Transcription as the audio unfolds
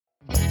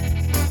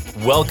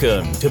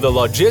Welcome to the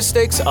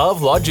Logistics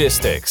of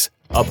Logistics,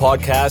 a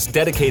podcast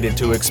dedicated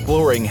to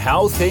exploring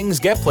how things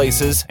get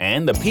places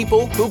and the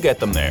people who get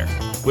them there.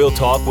 We'll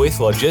talk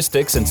with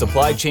logistics and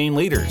supply chain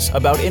leaders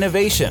about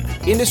innovation,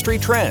 industry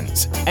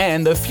trends,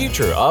 and the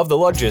future of the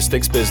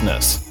logistics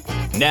business.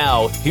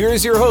 Now,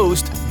 here's your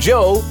host,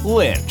 Joe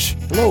Lynch.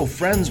 Hello,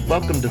 friends.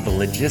 Welcome to the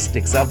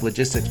Logistics of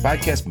Logistics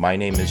podcast. My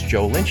name is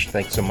Joe Lynch.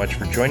 Thanks so much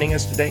for joining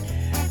us today.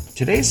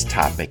 Today's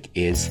topic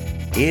is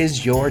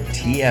your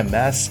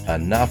TMS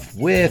enough,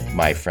 with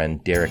my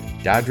friend Derek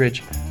Doddridge.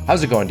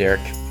 How's it going,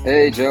 Derek?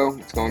 Hey, Joe.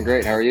 It's going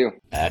great. How are you?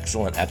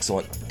 Excellent.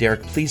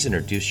 Derek, please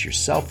introduce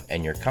yourself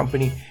and your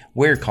company,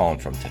 where you're calling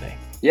from today.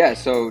 Yeah,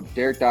 so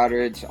Derek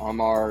Doddridge,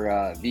 I'm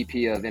our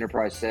VP of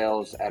Enterprise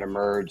Sales at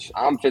Emerge.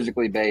 I'm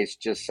physically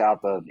based just south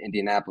of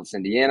Indianapolis,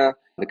 Indiana.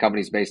 The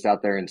company's based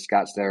out there in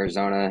Scottsdale,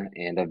 Arizona,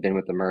 and I've been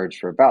with Emerge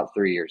for about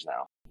 3 years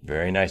now.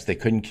 Very nice. They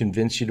couldn't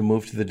convince you to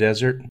move to the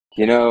desert?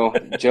 You know,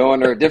 Joe,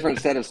 under a different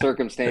set of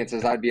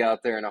circumstances, I'd be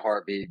out there in a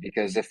heartbeat,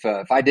 because if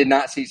I did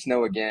not see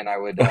snow again, I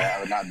would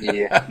not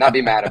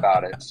be mad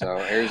about it. So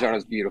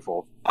Arizona's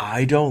beautiful.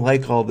 I don't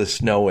like all the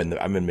snow, and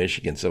I'm in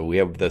Michigan, so we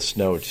have the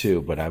snow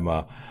too. But I'm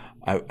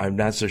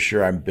not so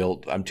sure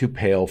I'm too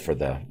pale for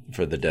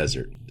the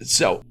desert.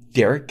 So,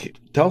 Derek,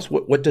 tell us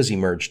what does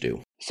Emerge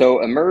do?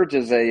 So Emerge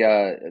is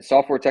a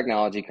software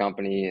technology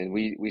company, and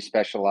we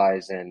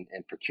specialize in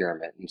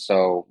procurement. And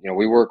so,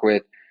 we work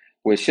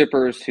with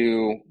shippers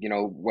who,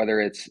 whether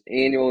it's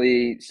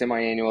annually,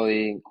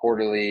 semi-annually,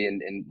 quarterly,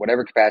 and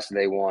whatever capacity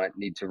they want,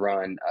 need to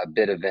run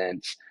bid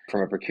events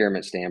from a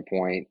procurement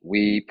standpoint.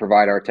 We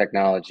provide our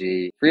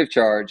technology free of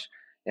charge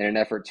in an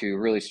effort to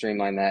really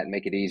streamline that and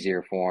make it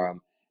easier for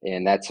them.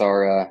 And that's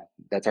our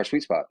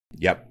sweet spot.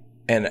 Yep.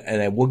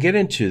 And we'll get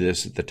into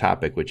this at the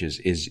topic, which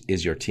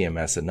is your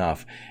TMS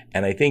enough?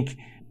 And I think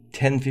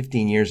 10,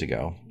 15 years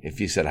ago, if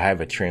you said, I have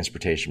a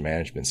transportation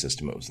management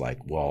system, it was like,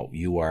 well,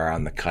 you are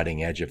on the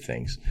cutting edge of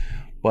things.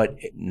 But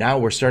now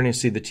we're starting to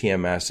see the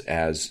TMS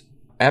as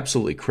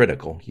absolutely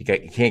critical. You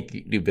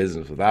can't do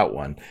business without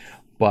one,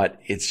 but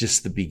it's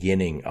just the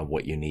beginning of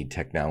what you need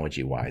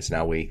technology-wise.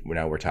 Now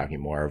we're talking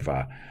more of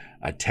a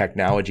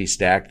technology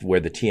stack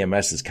where the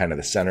TMS is kind of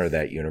the center of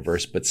that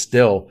universe, but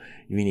still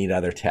you need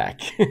other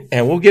tech.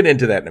 And we'll get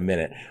into that in a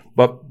minute.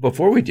 But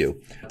before we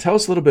do, tell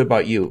us a little bit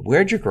about you.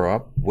 Where'd you grow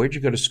up? Where'd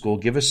you go to school?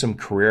 Give us some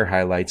career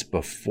highlights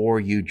before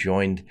you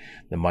joined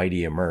the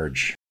mighty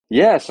Emerge.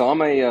 Yeah, so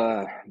I'm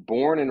a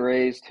born and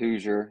raised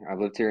Hoosier. I've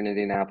lived here in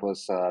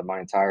Indianapolis my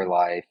entire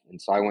life.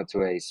 And so I went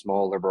to a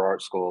small liberal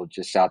arts school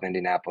just south of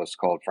Indianapolis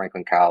called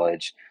Franklin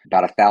College.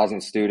 About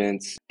 1,000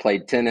 students,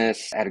 played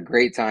tennis, had a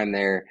great time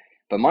there.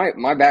 But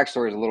my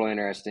backstory is a little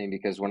interesting,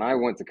 because when I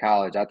went to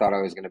college, I thought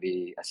I was going to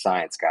be a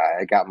science guy.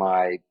 I got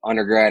my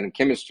undergrad in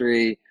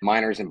chemistry,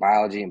 minors in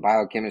biology and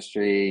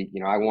biochemistry.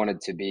 I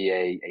wanted to be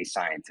a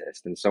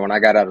scientist. And so when I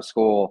got out of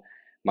school,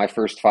 my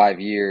first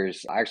 5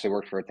 years, I actually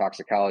worked for a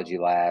toxicology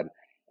lab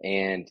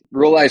and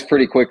realized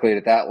pretty quickly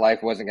that life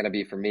wasn't going to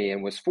be for me,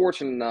 and was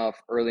fortunate enough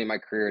early in my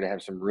career to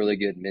have some really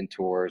good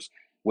mentors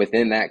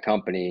within that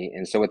company.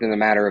 And so within the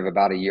matter of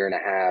about a year and a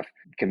half,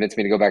 convinced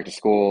me to go back to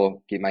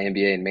school, get my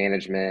MBA in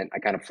management. I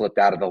kind of flipped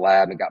out of the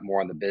lab and got more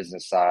on the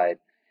business side,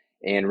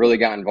 and really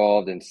got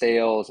involved in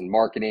sales and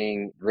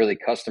marketing, really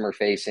customer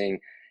facing,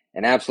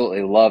 and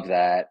absolutely love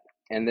that.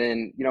 And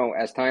then,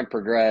 as time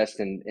progressed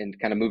and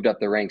kind of moved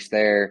up the ranks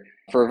there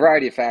for a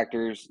variety of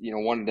factors,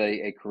 wanted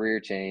a career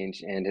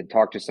change, and had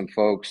talked to some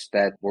folks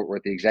that were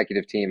with the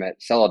executive team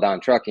at Celadon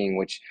Trucking,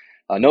 which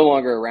no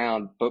longer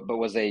around, but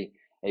was a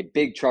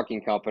big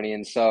trucking company.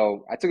 And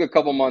so I took a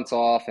couple months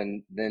off,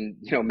 and then,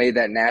 made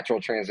that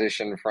natural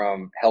transition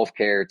from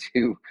healthcare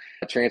to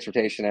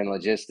transportation and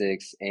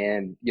logistics,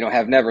 and,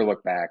 have never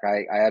looked back.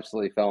 I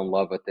absolutely fell in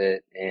love with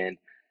it. And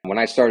when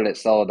I started at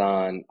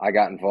Celadon, I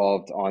got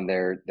involved on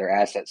their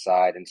asset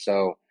side. And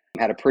so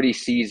I had a pretty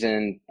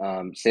seasoned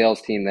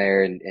sales team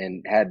there,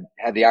 and had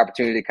the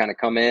opportunity to kind of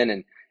come in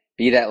and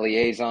be that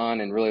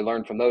liaison and really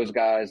learn from those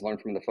guys, learn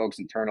from the folks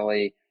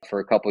internally for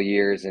a couple of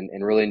years, and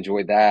really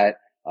enjoyed that.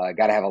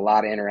 Got to have a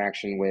lot of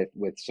interaction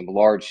with some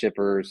large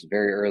shippers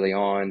very early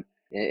on,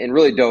 and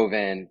really dove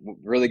in,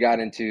 really got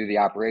into the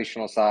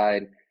operational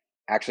side.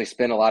 Actually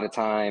spent a lot of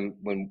time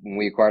when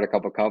we acquired a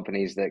couple of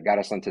companies that got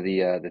us onto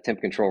the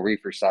temp control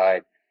reefer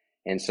side.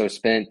 And so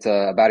spent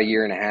about a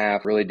year and a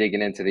half really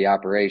digging into the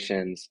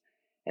operations.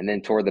 And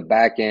then toward the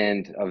back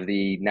end of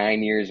the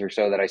 9 years or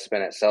so that I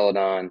spent at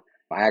Celadon,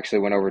 I actually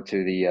went over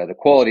to the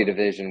quality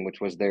division, which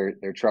was their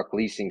truck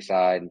leasing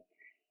side.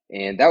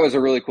 And that was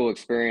a really cool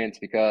experience,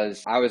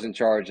 because I was in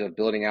charge of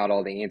building out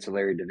all the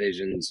ancillary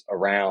divisions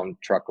around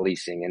truck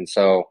leasing. And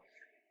so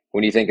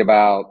when you think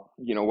about,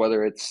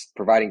 whether it's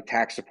providing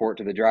tax support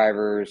to the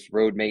drivers,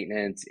 road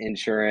maintenance,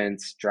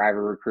 insurance,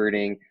 driver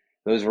recruiting,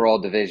 those were all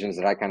divisions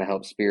that I kind of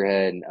helped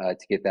spearhead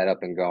to get that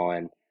up and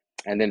going.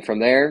 And then from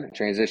there,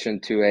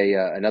 transitioned to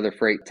another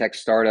freight tech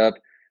startup,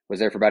 was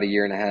there for about a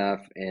year and a half.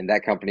 And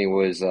that company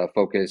was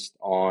focused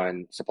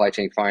on supply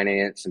chain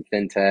finance and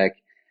fintech.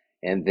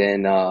 and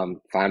then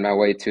find my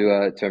way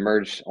to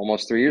emerge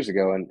almost 3 years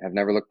ago, and have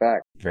never looked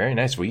back. Very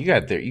nice. Well, you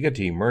got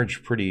to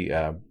emerge pretty.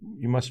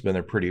 You must have been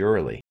there pretty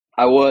early.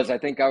 I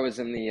think I was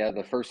in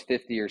the first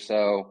 50 or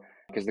so,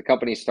 because the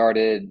company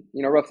started,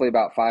 roughly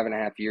about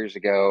 5.5 years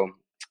ago.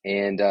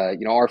 And,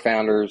 our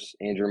founders,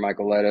 Andrew and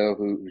Michael Leto,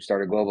 who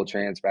started Global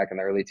Trans back in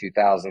the early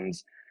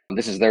 2000s,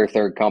 this is their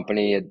third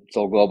company. It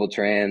sold Global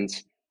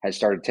Trans, had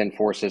started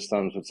 10-4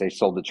 Systems, which they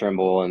sold to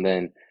Trimble. And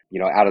then,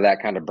 out of that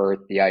kind of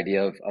birthed the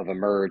idea of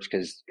Emerge,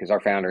 because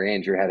our founder,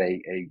 Andrew, had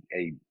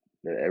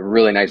a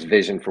really nice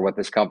vision for what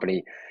this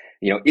company,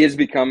 is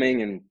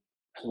becoming, and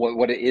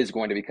what it is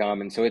going to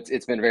become. And so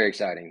it's been very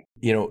exciting.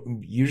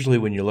 Usually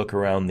when you look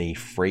around the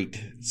freight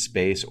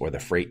space or the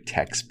freight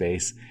tech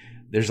space,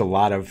 there's a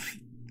lot of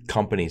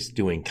companies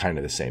doing kind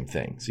of the same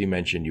thing. So you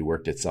mentioned you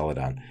worked at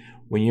Celadon.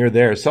 When you're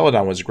there,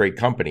 Celadon was a great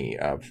company.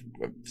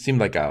 Seemed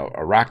like a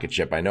rocket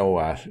ship. I know,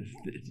 I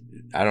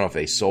don't know if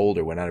they sold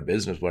or went out of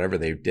business, whatever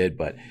they did,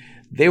 but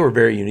they were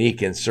very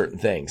unique in certain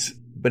things.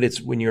 But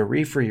it's when you're a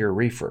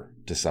reefer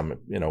to some,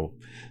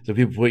 so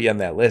people put you on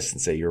that list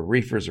and say you're a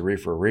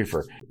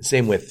reefer.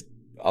 Same with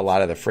a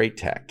lot of the freight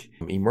tech.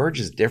 Emerge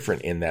is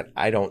different in that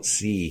I don't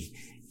see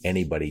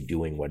anybody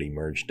doing what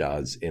Emerge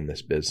does in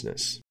this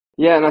business.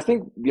 Yeah, and I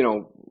think,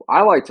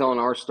 I like telling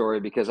our story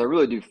because I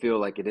really do feel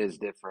like it is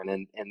different.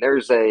 And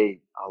there's a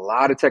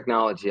lot of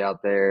technology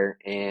out there.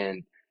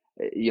 And,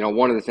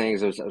 one of the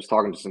things I was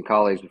talking to some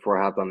colleagues before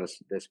I hopped on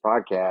this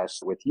podcast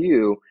with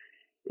you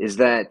is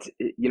that,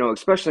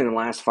 especially in the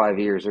last 5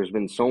 years, there's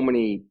been so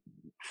many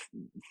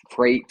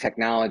freight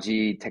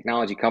technology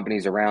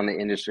companies around the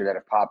industry that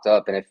have popped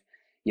up. And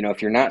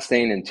if you're not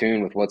staying in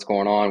tune with what's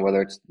going on,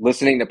 whether it's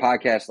listening to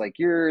podcasts like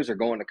yours or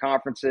going to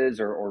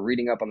conferences or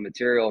reading up on the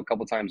material a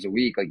couple times a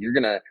week, like you're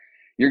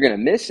gonna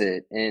miss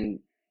it. And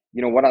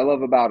what I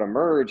love about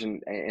Emerge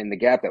and the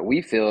gap that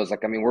we feel is,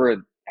 like, we're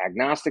an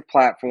agnostic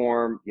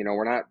platform.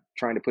 We're not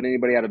trying to put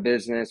anybody out of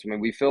business.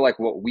 We feel like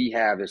what we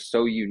have is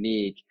so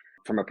unique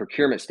from a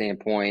procurement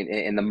standpoint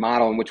and the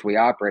model in which we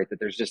operate that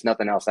there's just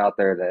nothing else out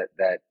there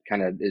that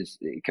kind of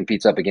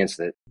competes up against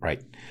it.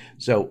 Right.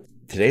 So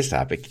today's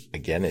topic,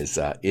 again, is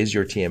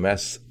your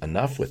TMS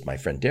enough, with my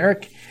friend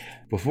Derek.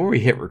 Before we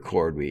hit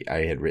record,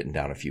 I had written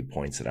down a few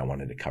points that I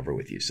wanted to cover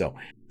with you. So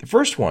the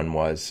first one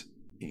was,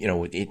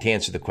 to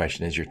answer the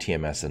question, is your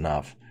TMS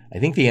enough? I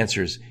think the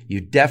answer is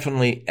you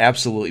definitely,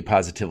 absolutely,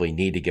 positively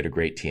need to get a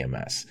great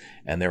TMS.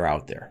 And they're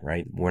out there,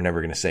 right? We're never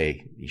going to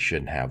say you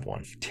shouldn't have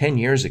one. 10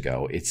 years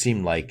ago, it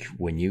seemed like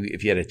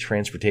if you had a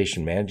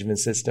transportation management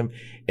system,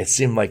 it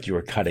seemed like you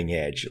were cutting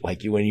edge.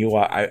 Like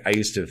I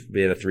used to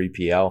be at a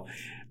 3PL.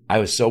 I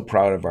was so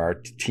proud of our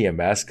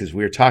TMS because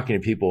we were talking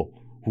to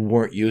people who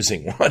weren't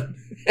using one.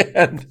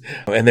 and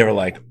they were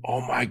like,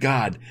 oh my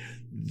God,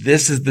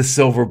 this is the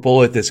silver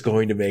bullet that's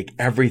going to make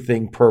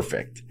everything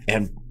perfect.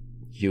 And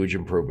huge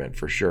improvement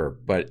for sure.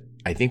 But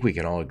I think we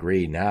can all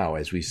agree now,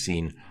 as we've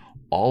seen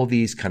all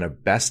these kind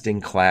of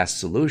best-in-class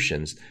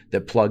solutions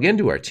that plug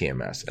into our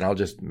TMS. And I'll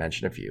just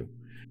mention a few.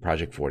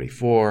 Project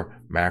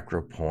 44,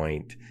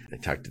 MacroPoint. I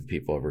talked to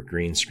people over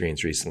green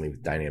screens recently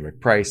with dynamic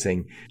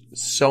pricing.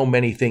 So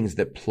many things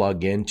that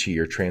plug into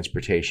your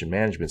transportation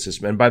management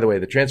system. And by the way,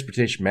 the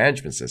transportation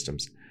management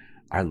systems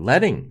are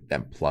letting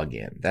them plug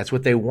in. That's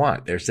what they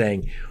want. They're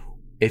saying,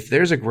 if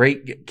there's a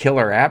great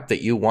killer app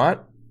that you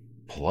want,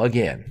 plug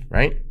in,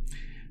 right?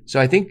 So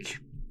I think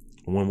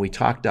when we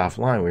talked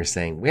offline, we were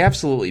saying we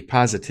absolutely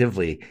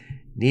positively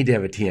need to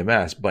have a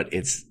TMS, but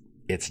it's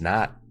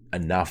not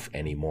enough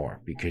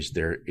anymore, because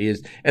there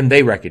is, and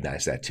they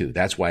recognize that too.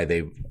 That's why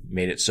they've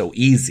made it so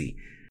easy.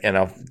 And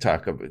I'll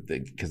talk about,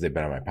 because they've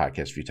been on my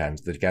podcast a few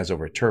times, the guys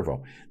over at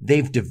Turvo,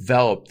 they've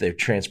developed their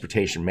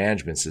transportation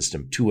management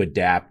system to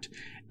adapt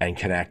and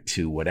connect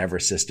to whatever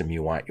system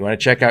you want. You want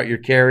to check out your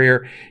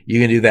carrier, you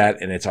can do that,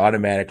 and it's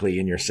automatically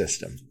in your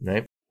system,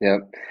 right?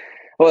 Yep.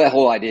 Well, that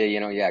whole idea,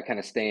 kind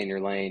of stay in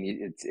your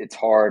lane. It's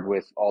hard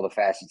with all the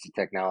facets of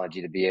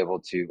technology to be able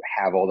to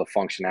have all the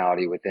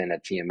functionality within a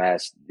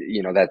TMS.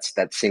 That's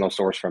that single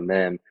source from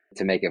them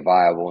to make it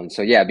viable. And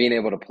so, being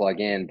able to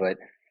plug in. But,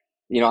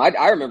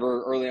 I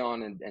remember early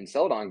on in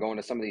Celadon going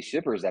to some of these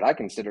shippers that I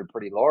considered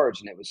pretty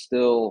large, and it was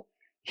still,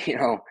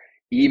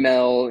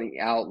 email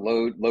out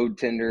load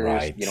tenders,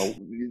 right.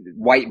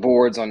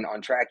 Whiteboards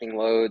on tracking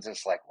loads. And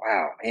it's like,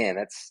 wow,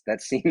 man,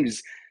 that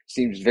seems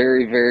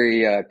very,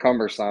 very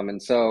cumbersome.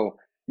 And so,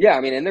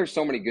 and there's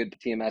so many good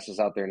TMSs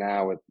out there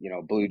now with,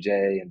 Blue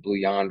Jay and Blue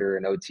Yonder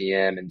and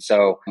OTM. And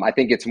so I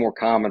think it's more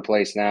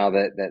commonplace now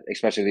that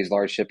especially these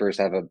large shippers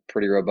have a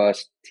pretty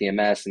robust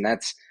TMS, and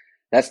that's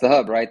the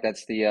hub, right?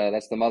 That's the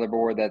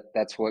motherboard,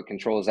 that's what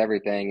controls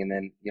everything. And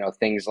then,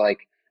 things like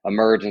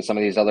Emerge and some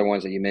of these other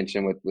ones that you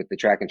mentioned with the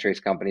track and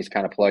trace companies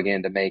kind of plug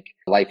in to make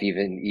life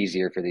even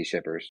easier for these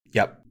shippers.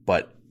 Yep.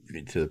 But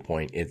to the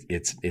point,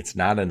 it's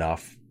not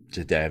enough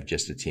to have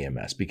just a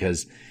TMS,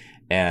 because,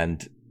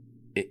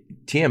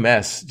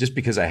 TMS, just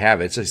because I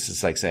have it, it's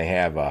just like saying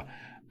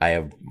I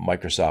have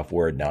Microsoft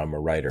Word, now I'm a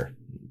writer.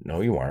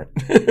 No, you aren't.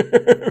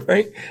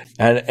 Right?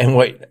 And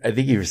what I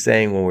think you were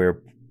saying when we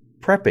were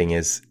prepping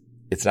is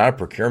It's not a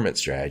procurement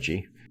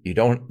strategy. You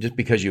don't, just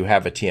because you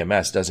have a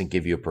TMS doesn't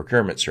give you a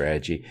procurement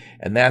strategy.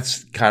 And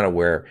that's kind of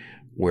where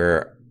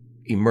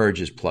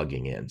Emerge is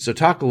plugging in. So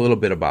talk a little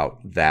bit about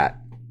that.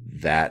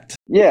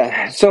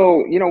 Yeah.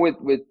 So,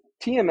 with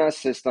TMS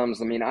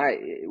systems, I mean,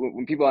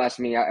 when people ask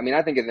me,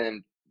 I think of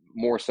them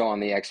more so on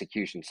the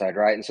execution side,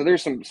 right? And so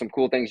there's some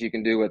cool things you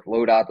can do with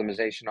load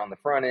optimization on the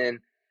front end.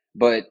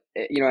 But,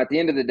 at the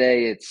end of the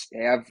day, it's,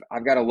 hey,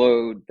 I've got a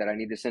load that I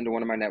need to send to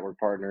one of my network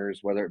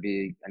partners, whether it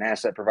be an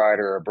asset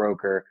provider or a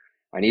broker.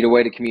 I need a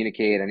way to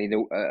communicate. I need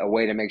a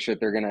way to make sure that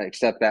they're going to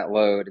accept that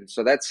load. And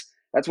so that's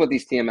what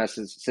these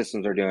TMS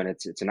systems are doing.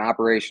 It's an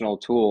operational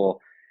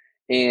tool.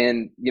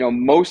 And,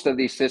 most of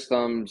these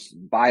systems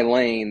by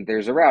lane,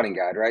 there's a routing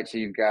guide, right? So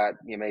you've got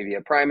maybe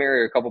a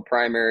primary or a couple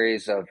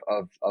primaries of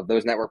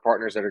those network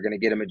partners that are going to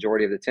get a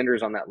majority of the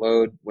tenders on that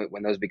load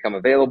when those become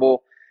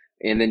available.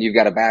 And then you've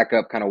got a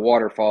backup kind of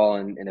waterfall.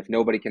 And if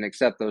nobody can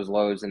accept those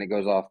loads, then it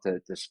goes off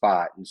to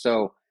spot. And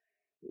so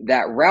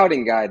that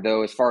routing guide,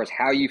 though, as far as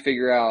how you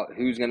figure out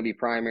who's going to be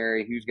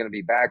primary, who's going to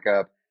be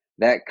backup,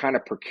 that kind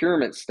of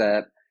procurement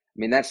step,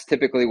 that's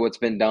typically what's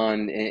been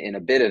done in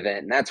a bid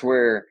event. And that's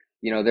where,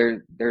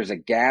 there's a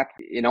gap.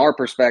 In our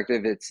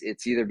perspective,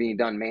 it's either being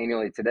done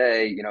manually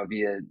today,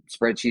 via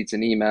spreadsheets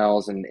and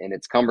emails, and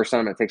it's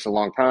cumbersome, it takes a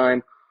long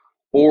time,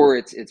 or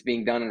it's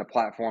being done in a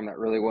platform that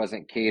really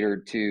wasn't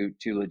catered to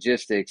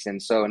logistics.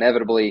 And so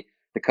inevitably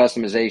the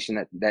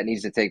customization that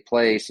needs to take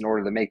place in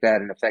order to make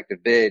that an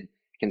effective bid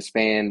can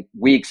span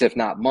weeks, if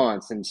not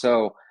months. And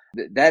so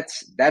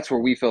that's where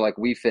we feel like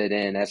we fit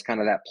in as kind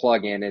of that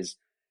plug-in is,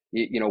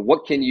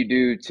 what can you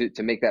do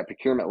to make that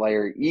procurement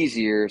layer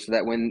easier so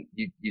that when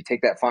you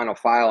take that final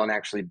file and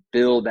actually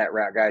build that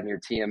route guide in your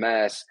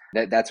TMS,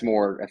 that's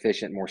more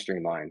efficient, more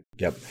streamlined.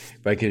 Yep.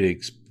 If I could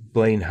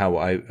explain how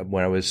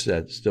when I was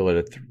still at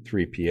a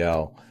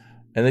 3PL,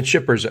 and then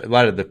shippers, a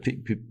lot of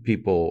the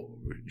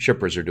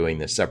shippers are doing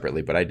this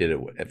separately, but I did it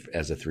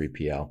as a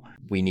 3PL.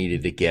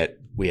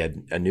 We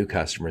had a new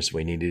customer, so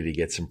we needed to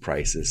get some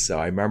prices. So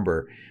I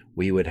remember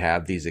we would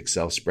have these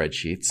Excel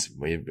spreadsheets.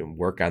 We'd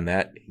work on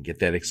that, get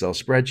that Excel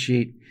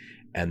spreadsheet,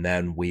 and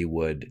then we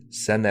would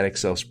send that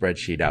Excel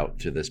spreadsheet out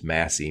to this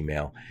mass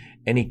email.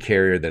 Any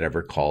carrier that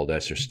ever called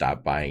us or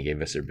stopped by and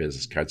gave us their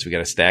business cards. So we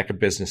got a stack of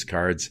business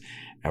cards,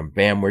 and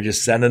bam, we're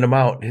just sending them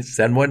out.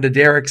 Send one to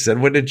Derek,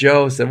 send one to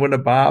Joe, send one to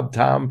Bob,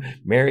 Tom,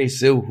 Mary,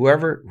 Sue,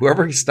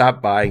 whoever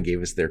stopped by and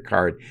gave us their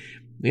card.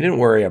 We didn't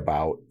worry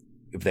about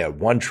if they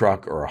had one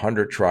truck or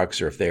 100 trucks,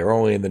 or if they were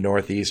only in the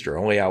Northeast or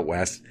only out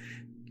West.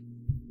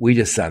 We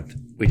just sent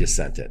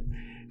it.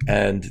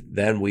 And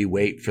then we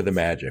wait for the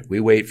magic. We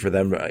wait for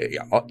them,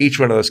 each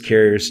one of those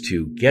carriers,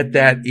 to get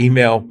that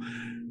email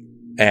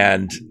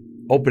and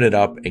open it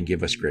up and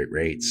give us great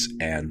rates.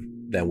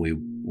 And then we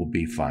will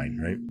be fine,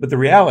 right? But the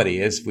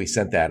reality is, we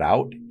sent that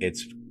out. It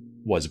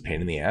was a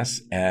pain in the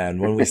ass. And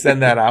when we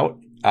send that out,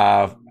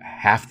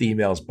 half the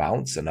emails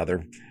bounce. I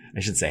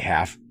shouldn't say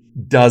half,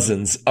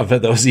 dozens of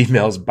those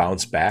emails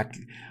bounce back.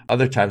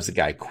 Other times the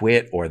guy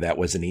quit, or that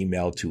was an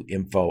email to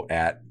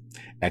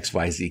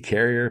info@XYZ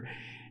carrier.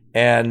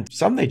 And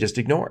some they just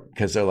ignore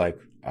because they're like,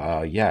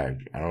 yeah,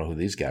 I don't know who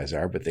these guys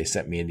are, but they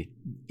sent me an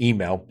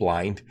email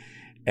blind.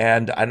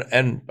 And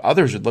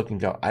others would look and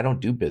go, I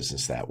don't do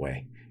business that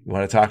way. You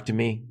want to talk to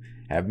me?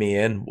 Have me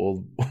in.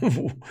 Well,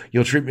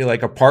 you'll treat me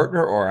like a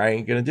partner, or I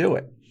ain't going to do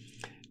it.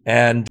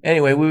 And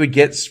anyway, we would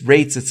get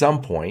rates at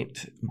some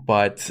point,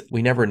 but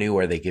we never knew,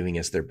 are they giving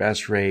us their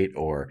best rate,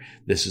 or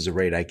this is a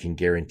rate I can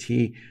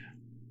guarantee.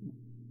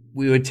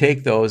 We would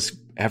take those,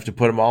 have to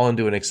put them all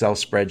into an Excel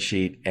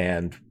spreadsheet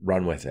and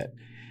run with it.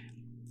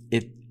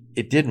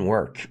 It didn't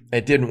work.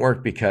 It didn't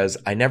work because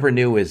I never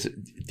knew,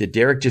 did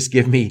Derek just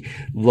give me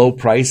low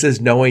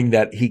prices knowing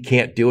that he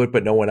can't do it,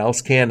 but no one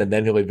else can, and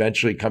then he'll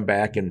eventually come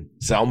back and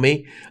sell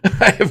me?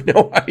 I have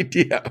no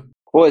idea.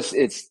 Well,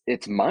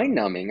 it's mind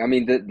numbing. I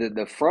mean,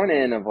 the front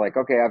end of like,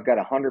 okay, I've got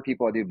 100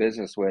 people I do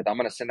business with. I'm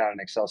going to send out an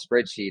Excel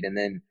spreadsheet, and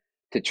then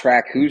to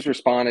track who's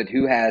responded,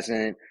 who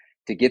hasn't,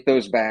 to get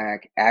those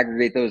back,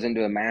 aggregate those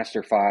into a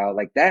master file,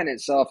 like that in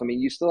itself. I mean,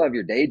 you still have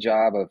your day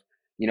job of,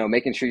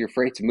 making sure your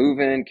freight's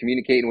moving,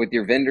 communicating with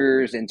your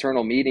vendors,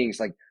 internal meetings,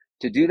 like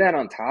to do that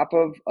on top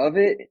of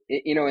it,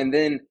 and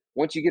then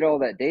once you get all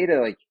that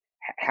data, like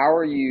how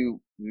are you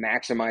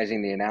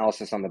maximizing the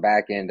analysis on the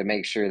back end to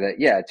make sure that,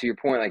 yeah, to your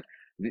point, like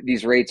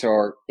these rates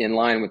are in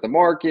line with the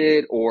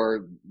market,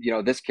 or,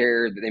 this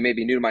carrier, they may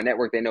be new to my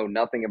network. They know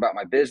nothing about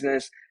my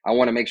business. I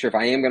want to make sure if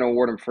I am going to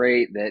award them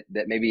freight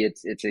that maybe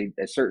it's a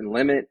certain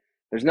limit.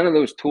 There's none of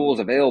those tools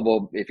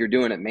available if you're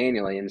doing it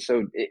manually. And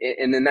so,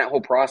 and then that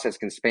whole process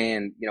can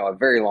span, a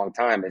very long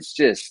time. It's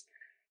just,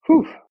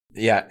 whew.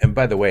 Yeah. And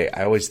by the way,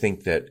 I always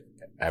think that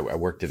I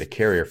worked at a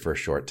carrier for a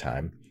short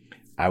time.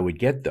 I would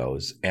get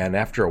those. And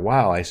after a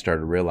while, I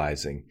started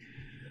realizing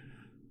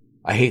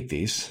I hate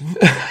these,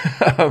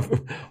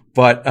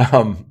 but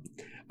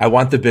I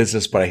want the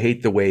business, but I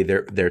hate the way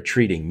they're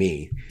treating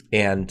me.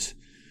 And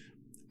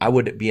I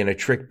would be in a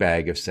trick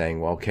bag of saying,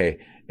 well, okay,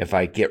 if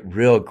I get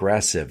real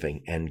aggressive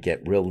and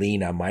get real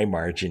lean on my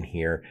margin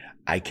here,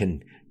 I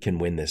can can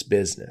win this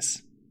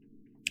business.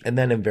 And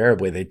then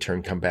invariably they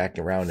come back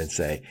around and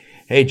say,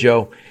 hey,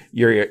 Joe,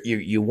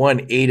 you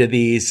won 8 of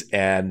these.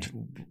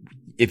 And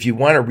if you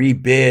want to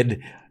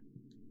rebid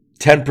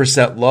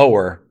 10%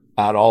 lower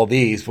on all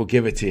these, we'll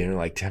give it to you. And you're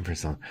like,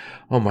 10%.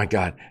 Oh my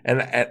God.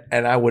 And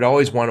I would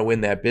always want to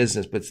win that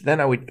business. But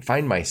then I would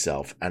find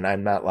myself, and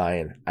I'm not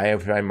lying, I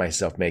find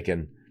myself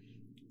making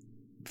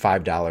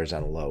 $5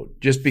 on a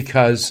load just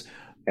because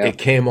it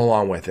came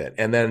along with it.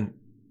 And then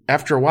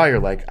after a while, you're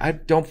like, I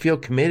don't feel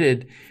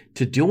committed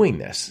to doing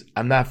this.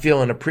 I'm not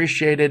feeling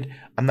appreciated.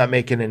 I'm not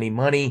making any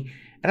money.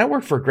 And I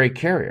work for a great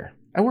carrier.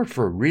 I work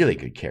for a really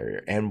good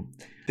carrier. And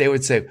they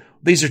would say,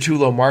 these are too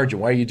low margin.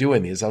 Why are you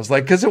doing these? I was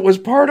like, because it was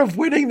part of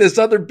winning this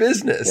other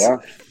business. Yeah.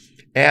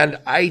 And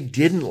I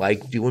didn't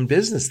like doing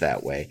business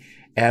that way.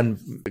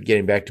 And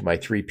getting back to my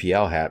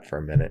 3PL hat for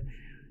a minute,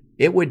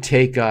 it would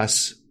take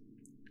us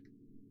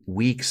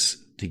weeks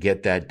to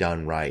get that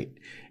done right.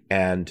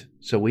 And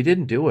so we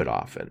didn't do it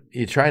often.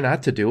 You try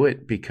not to do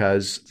it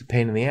because it's a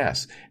pain in the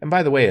ass. And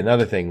by the way,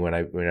 another thing,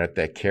 when we're at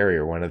that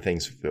carrier, one of the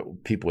things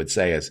that people would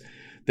say is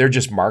they're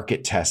just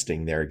market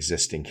testing their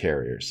existing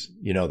carriers.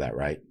 You know that,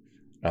 right?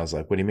 I was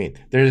like, what do you mean?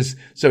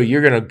 So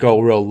you're going to go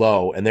real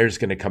low and they're just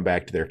going to come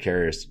back to their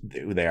carriers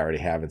who they already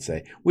have and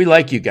say, we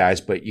like you guys,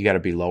 but you got to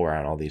be lower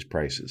on all these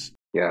prices.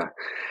 Yeah.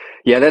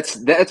 Yeah,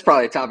 that's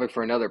probably a topic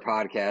for another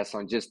podcast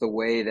on just the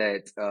way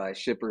that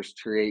shippers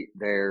create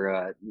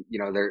their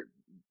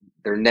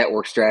their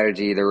network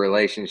strategy, their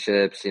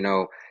relationships.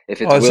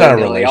 If it's not a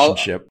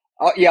relationship.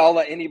 I'll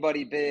let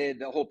anybody bid.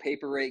 The whole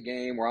paper rate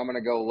game where I'm going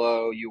to go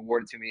low, you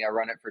award it to me, I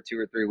run it for 2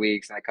 or 3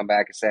 weeks, and I come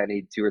back and say I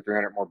need 200 or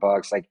 300 more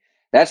bucks. Like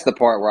that's the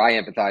part where I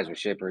empathize with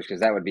shippers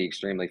because that would be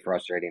extremely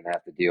frustrating to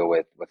have to deal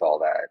with all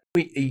that.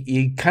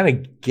 You kind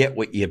of get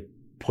what you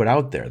put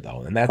out there,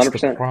 though, and that's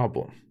 100%. The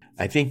problem.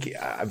 I think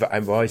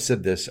I've always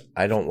said this.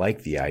 I don't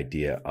like the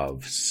idea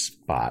of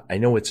spot. I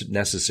know it's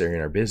necessary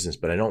in our business,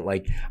 but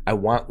I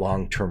want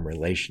long-term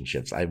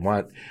relationships.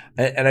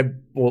 The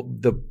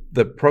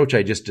approach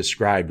I just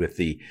described with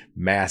the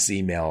mass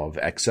email of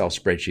Excel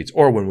spreadsheets,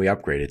 or when we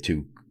upgrade it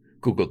to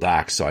Google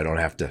Docs, so I don't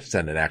have to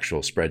send an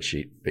actual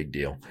spreadsheet. Big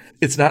deal.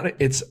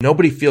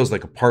 Nobody feels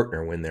like a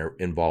partner when they're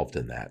involved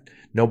in that.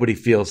 Nobody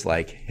feels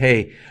like,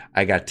 hey,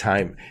 I got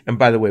time. And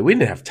by the way, we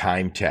didn't have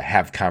time to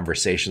have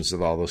conversations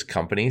with all those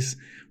companies.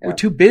 Yeah. We're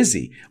too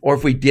busy. Or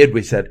if we did,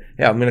 we said,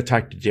 hey, I'm going to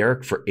talk to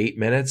Derek for 8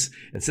 minutes.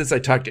 And since I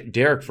talked to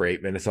Derek for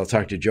 8 minutes, I'll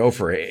talk to Joe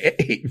for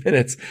 8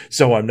 minutes.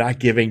 So I'm not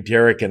giving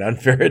Derek an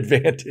unfair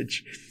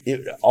advantage.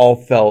 It all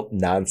felt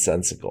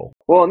nonsensical.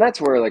 Well, and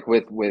that's where like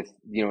with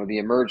the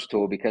Emerge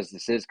tool, because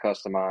this is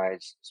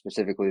customized,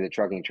 specifically the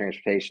trucking and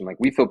transportation,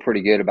 like we feel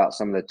pretty good about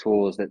some of the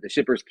tools that the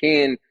shippers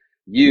can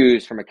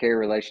use from a carrier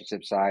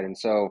relationship side. And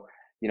so,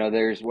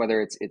 there's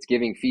whether it's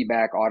giving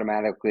feedback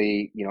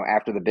automatically,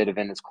 after the bid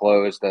event is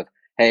closed of,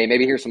 hey,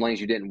 maybe here's some lanes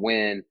you didn't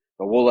win,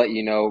 but we'll let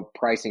you know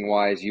pricing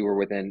wise you were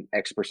within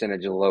X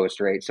percentage of the lowest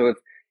rate. So if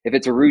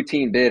it's a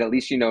routine bid, at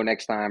least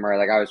next time, right,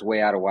 like I was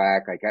way out of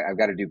whack, like I've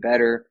got to do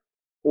better.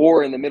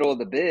 Or in the middle of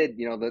the bid,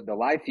 the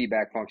live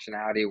feedback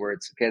functionality where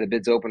it's okay, the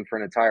bid's open for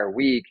an entire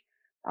week.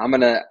 I'm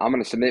gonna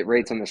submit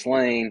rates on this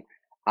lane.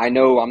 I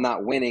know I'm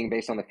not winning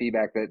based on the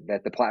feedback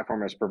that the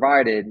platform has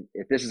provided.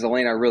 If this is a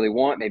lane I really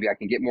want, maybe I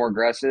can get more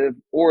aggressive.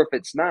 Or if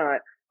it's not,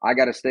 I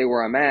got to stay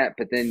where I'm at.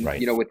 But then,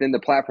 right, within the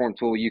platform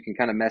tool, you can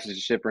kind of message the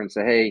shipper and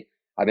say, hey,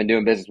 I've been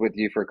doing business with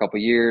you for a couple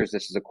of years.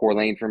 This is a core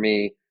lane for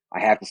me. I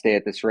have to stay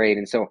at this rate.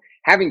 And so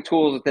having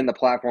tools within the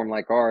platform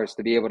like ours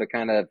to be able to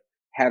kind of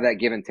have that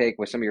give and take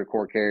with some of your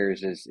core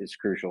carriers is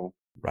crucial.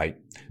 Right.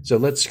 So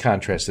let's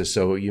contrast this.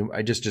 So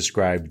I just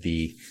described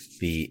the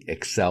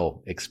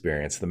Excel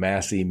experience, the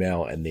mass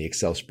email and the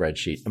Excel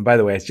spreadsheet. And by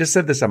the way, I just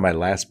said this on my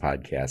last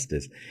podcast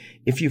is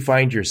if you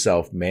find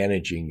yourself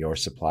managing your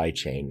supply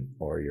chain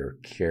or your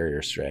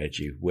carrier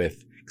strategy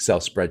with Excel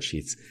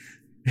spreadsheets,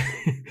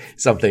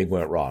 something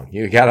went wrong.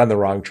 You got on the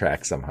wrong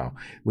track somehow.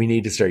 We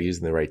need to start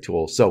using the right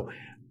tools. So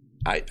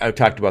I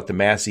talked about the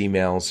mass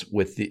emails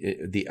with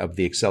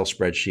the Excel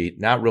spreadsheet,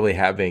 not really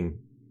having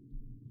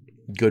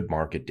good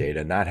market data,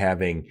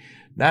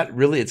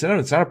 it's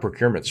not a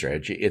procurement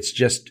strategy. It's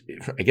just,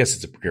 I guess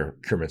it's a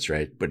procurement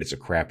strategy, but it's a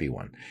crappy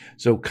one.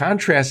 So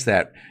contrast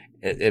that.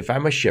 If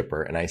I'm a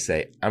shipper and I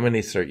say, I'm going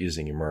to start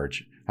using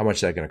Emerge, how much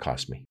is that going to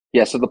cost me?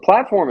 Yeah. So the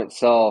platform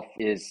itself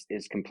is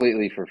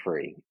completely for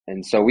free.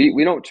 And so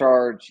we don't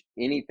charge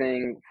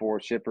anything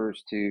for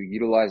shippers to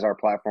utilize our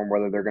platform,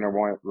 whether they're going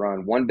to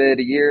run one bid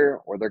a year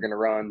or they're going to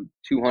run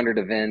 200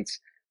 events,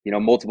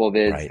 multiple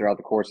bids right, throughout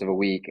the course of a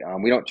week.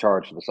 We don't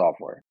charge for the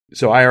software.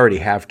 So I already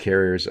have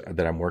carriers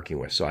that I'm working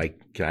with. So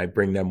can I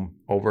bring them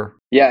over?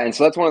 Yeah. And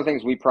so that's one of the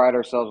things we pride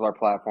ourselves on our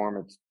platform.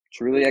 It's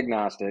truly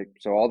agnostic.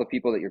 So all the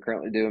people that you're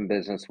currently doing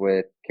business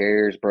with,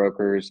 carriers,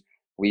 brokers,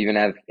 we even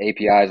have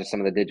APIs with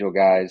some of the digital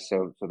guys.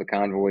 So the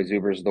Convoys,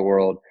 Ubers of the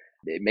world,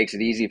 it makes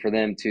it easy for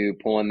them to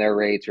pull in their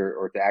rates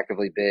or to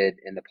actively bid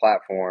in the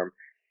platform.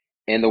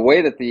 And the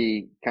way that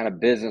the kind of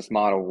business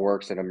model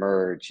works at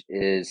Emerge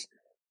is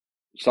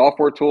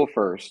software tool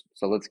first.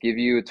 So let's give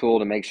you a tool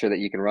to make sure that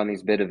you can run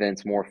these bid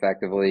events more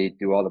effectively,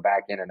 do all the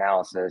back end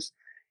analysis.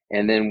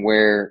 And then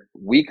where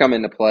we come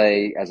into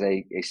play as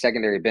a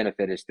secondary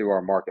benefit is through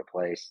our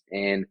marketplace.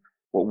 And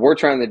what we're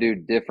trying to do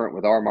different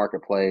with our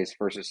marketplace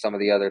versus some of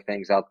the other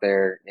things out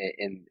there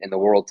in the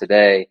world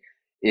today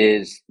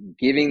is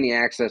giving the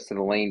access to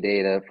the lane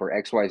data for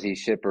XYZ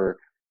shipper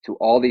to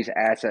all these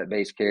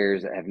asset-based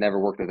carriers that have never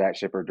worked with that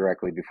shipper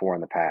directly before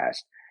in the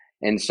past.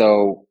 And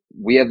so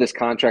we have this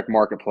contract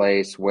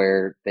marketplace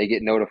where they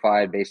get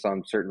notified based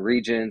on certain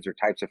regions or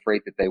types of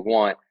freight that they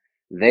want.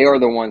 They are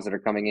the ones that are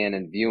coming in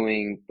and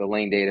viewing the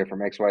lane data from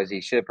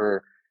XYZ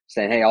shipper,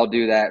 saying, hey, I'll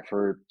do that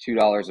for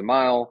 $2 a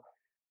mile.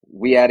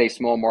 We add a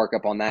small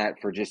markup on that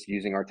for just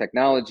using our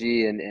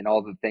technology and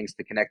all the things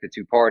to connect the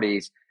two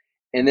parties.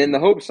 And then the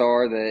hopes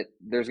are that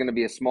there's going to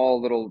be a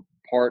small little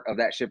part of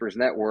that shipper's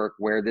network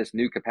where this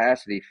new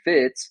capacity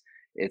fits.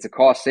 It's a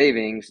cost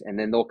savings, and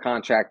then they'll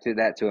contract to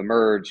that to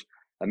Emerge.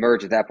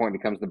 Emerge at that point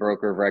becomes the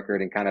broker of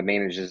record and kind of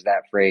manages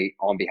that freight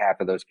on behalf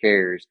of those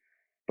carriers.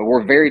 But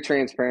we're very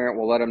transparent.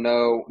 We'll let them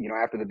know,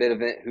 after the bid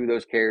event who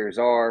those carriers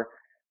are.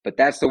 But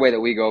that's the way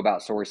that we go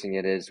about sourcing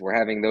it is we're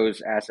having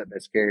those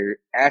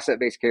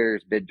asset-based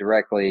carriers bid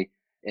directly,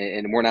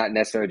 and we're not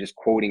necessarily just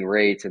quoting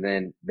rates and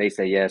then they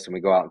say yes and we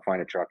go out and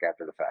find a truck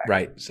after the fact.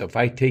 Right. So if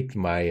I take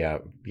my,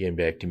 being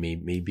back to me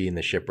being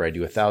the shipper, I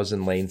do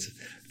 1,000 lanes,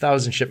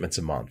 1,000 shipments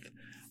a month.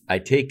 I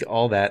take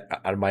all that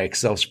out of my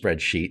Excel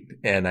spreadsheet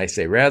and I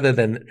say, rather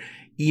than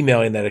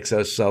emailing that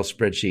Excel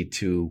spreadsheet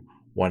to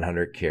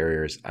 100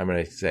 carriers, I'm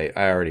going to say,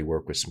 I already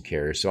work with some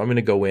carriers. So I'm going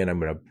to go in, I'm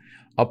going to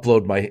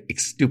upload my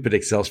stupid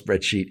Excel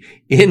spreadsheet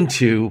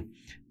into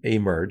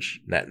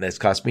Emerge. That's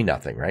cost me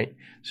nothing, right?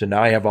 So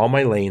now I have all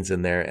my lanes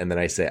in there. And then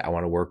I say, I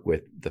want to work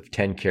with the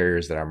 10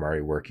 carriers that I'm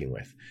already working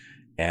with.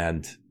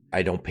 And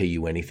I don't pay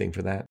you anything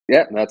for that?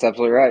 Yeah, that's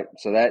absolutely right.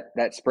 So that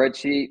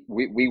spreadsheet,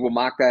 we will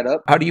mock that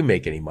up. How do you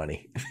make any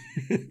money?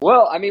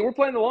 Well, I mean, we're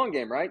playing the long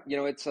game, right?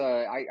 It's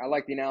I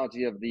like the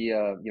analogy of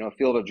the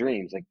field of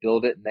dreams, like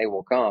build it and they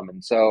will come.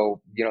 And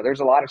so, there's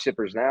a lot of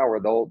shippers now where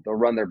they'll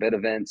run their bid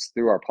events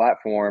through our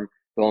platform.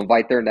 They'll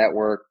invite their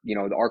network.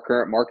 Our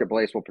current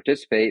marketplace will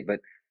participate, but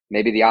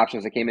maybe the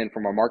options that came in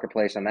from our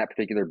marketplace on that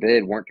particular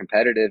bid weren't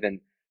competitive,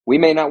 and we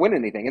may not win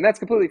anything, and that's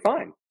completely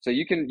fine. So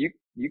you can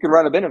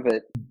run a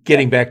benefit.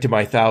 Getting back to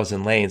my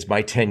 1,000 lanes,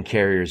 my 10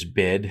 carriers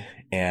bid,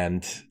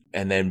 and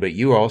then, but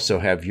you also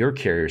have your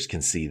carriers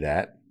can see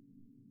that.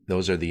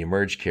 Those are the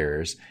Emerge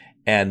carriers.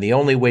 And the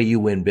only way you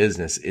win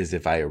business is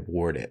if I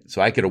award it.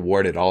 So I could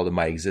award it all to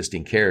my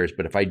existing carriers,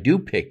 but if I do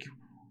pick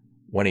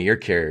one of your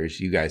carriers,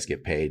 you guys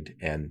get paid.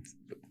 And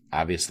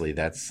obviously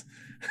that's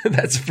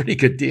a pretty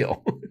good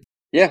deal.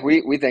 Yeah,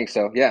 we think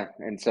so. Yeah.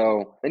 And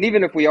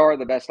even if we are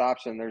the best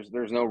option,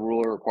 there's no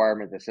rule or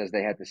requirement that says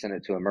they have to send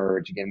it to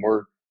Emerge. Again,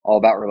 we're all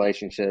about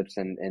relationships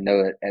and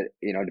know that,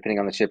 depending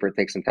on the shipper, it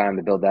takes some time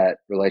to build that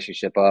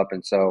relationship up.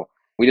 And so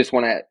we just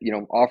want to,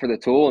 offer the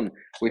tool. And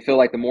we feel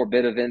like the more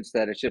bid events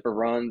that a shipper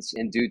runs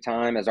in due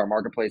time, as our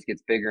marketplace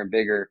gets bigger and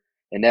bigger,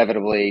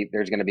 inevitably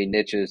there's going to be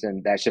niches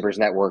in that shipper's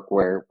network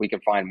where we can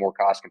find more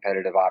cost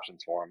competitive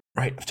options for them.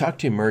 Right. I've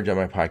talked to Emerge on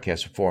my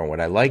podcast before. And what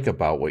I like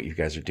about what you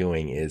guys are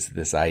doing is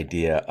this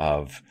idea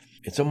of,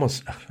 it's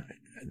almost,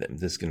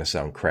 this is going to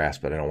sound crass,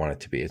 but I don't want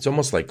it to be. It's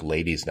almost like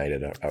ladies' night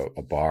at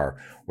a bar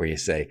where you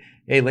say,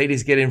 hey,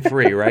 ladies get in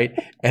free, right?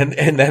 and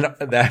then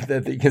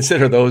that you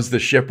consider those the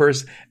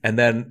shippers, and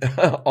then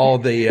all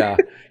the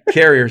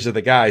carriers are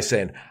the guys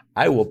saying,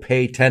 I will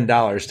pay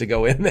 $10 to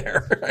go in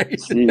there. Right?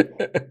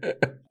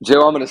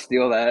 Joe, I'm going to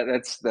steal that.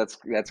 That's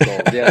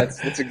gold. Yeah,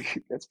 that's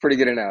a pretty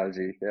good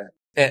analogy.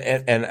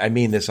 Yeah. And I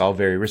mean this all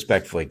very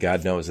respectfully.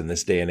 God knows in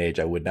this day and age,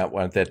 I would not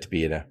want that to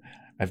be I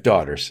have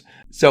daughters.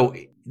 So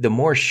the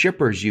more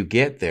shippers you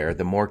get there,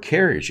 the more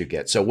carriers you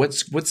get. So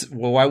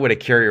why would a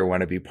carrier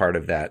want to be part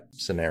of that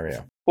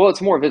scenario? Well,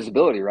 it's more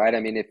visibility, right?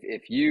 I mean,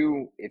 if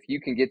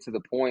you can get to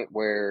the point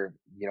where,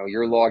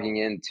 you're logging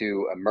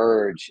into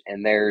Emerge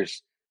and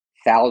there's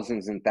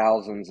thousands and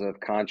thousands of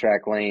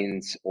contract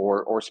lanes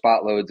or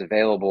spot loads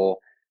available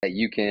that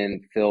you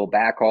can fill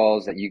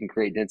backhauls, that you can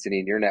create density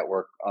in your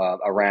network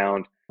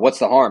around, what's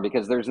the harm?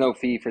 Because there's no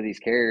fee for these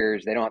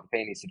carriers. They don't have to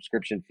pay any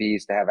subscription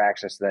fees to have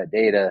access to that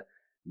data.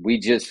 We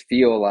just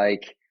feel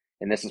like,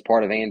 and this is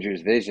part of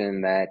Andrew's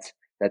vision,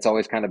 that's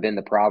always kind of been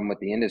the problem with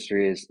the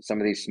industry is some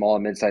of these small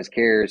and mid-sized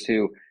carriers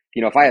who,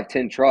 if I have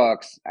 10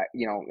 trucks,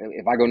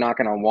 if I go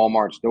knocking on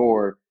Walmart's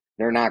door,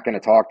 they're not going to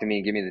talk to me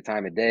and give me the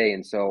time of day.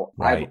 And so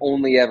right. I've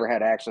only ever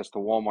had access to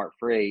Walmart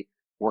freight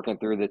working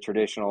through the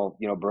traditional,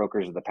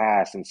 brokers of the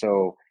past. And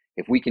so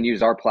if we can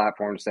use our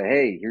platform to say,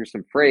 hey, here's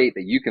some freight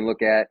that you can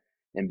look at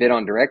and bid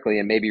on directly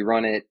and maybe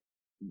run it,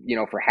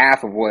 for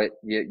half of what,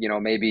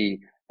 maybe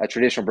a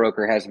traditional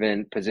broker has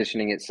been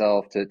positioning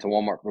itself to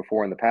Walmart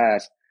before in the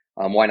past,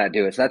 why not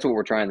do it? So that's what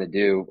we're trying to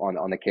do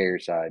on the carrier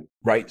side.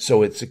 Right.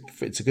 So it's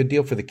a good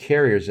deal for the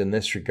carriers in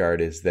this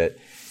regard is that,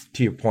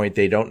 to your point,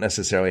 they don't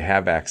necessarily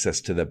have access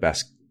to the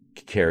best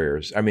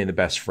carriers, I mean, the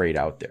best freight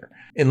out there,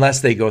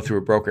 unless they go through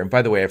a broker. And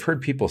by the way, I've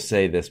heard people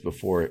say this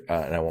before,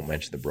 and I won't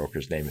mention the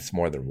broker's name. It's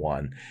more than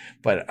one.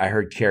 But I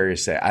heard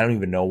carriers say, I don't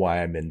even know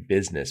why I'm in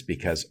business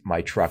because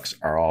my trucks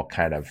are all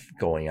kind of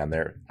going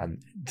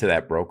to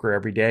that broker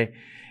every day.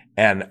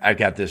 And I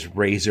got this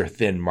razor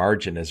thin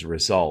margin as a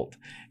result.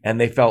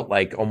 And they felt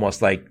like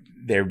almost like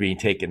they're being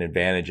taken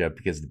advantage of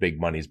because the big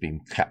money is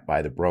being cut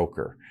by the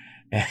broker.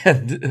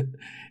 And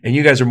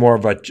you guys are more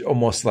of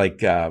almost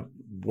like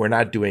we're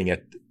not doing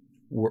it.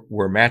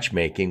 We're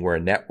matchmaking. We're a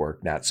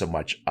network, not so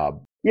much.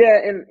 Yeah,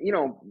 and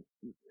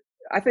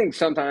I think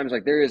sometimes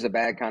like there is a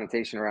bad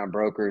connotation around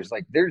brokers.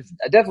 Like there's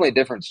definitely a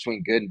difference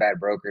between good and bad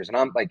brokers. And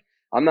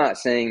I'm not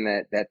saying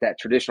that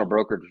traditional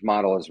brokerage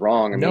model is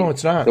wrong. I mean,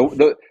 it's not.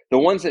 The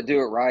ones that do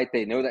it right,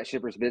 they know that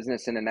shipper's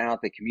business in and out.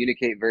 They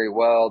communicate very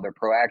well. They're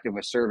proactive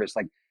with service.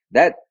 Like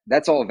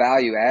that's all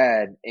value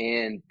add,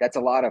 and that's a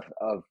lot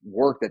of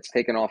work that's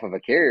taken off of a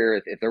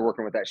carrier if they're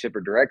working with that shipper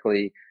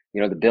directly.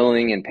 The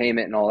billing and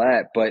payment and all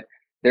that. But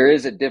there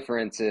is a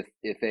difference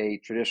if a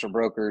traditional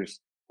broker's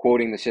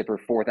quoting the shipper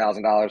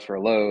 $4,000 for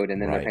a load,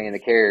 and then Right. they're paying the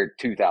carrier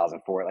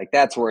 $2,000 for it. Like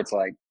that's where it's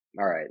like,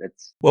 all right,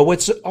 that's well.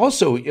 What's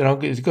also,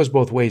 it goes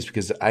both ways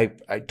because I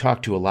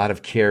talk to a lot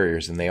of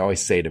carriers and they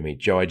always say to me,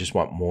 Joe, I just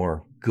want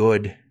more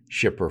good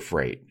shipper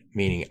freight,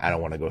 meaning I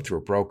don't want to go through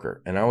a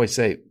broker. And I always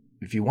say,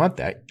 if you want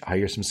that,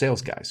 hire some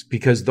sales guys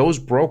because those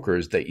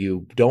brokers that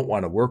you don't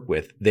want to work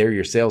with, they're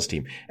your sales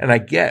team. And I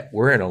get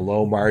we're in a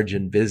low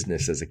margin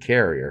business as a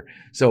carrier.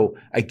 So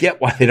I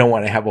get why they don't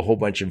want to have a whole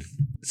bunch of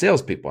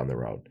salespeople on the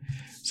road.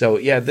 So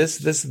yeah,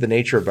 this is the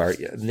nature of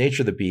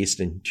the beast.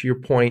 And to your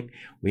point,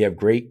 we have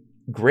great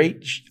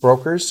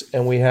brokers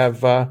and we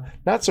have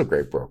not so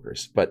great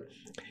brokers. But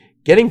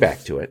getting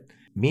back to it,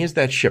 me as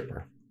that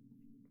shipper,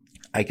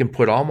 I can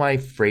put all my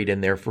freight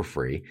in there for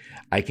free.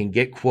 I can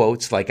get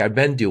quotes like I've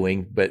been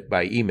doing, but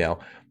by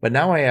email. But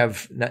now I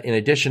have, in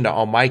addition to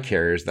all my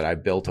carriers that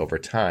I've built over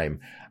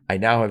time, I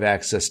now have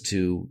access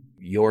to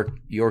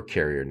your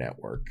carrier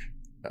network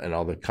and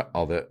all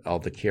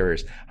the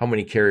carriers. How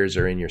many carriers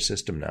are in your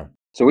system now?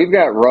 So we've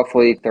got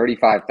roughly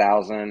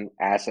 35,000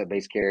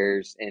 asset-based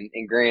carriers, and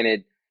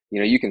granted,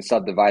 you can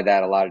subdivide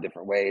that a lot of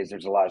different ways.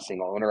 There's a lot of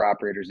single owner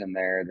operators in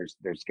there.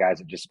 There's guys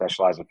that just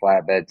specialize in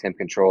flatbed, temp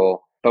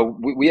control. But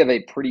we have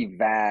a pretty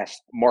vast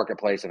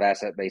marketplace of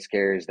asset-based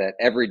carriers that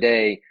every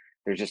day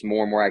there's just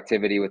more and more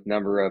activity with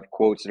number of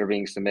quotes that are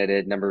being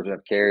submitted, numbers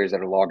of carriers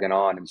that are logging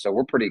on. And so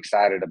we're pretty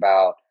excited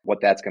about what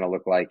that's going to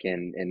look like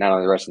in not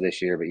only the rest of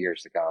this year, but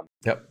years to come.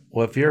 Yep.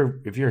 Well, if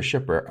you're a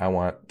shipper, I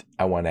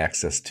want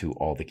access to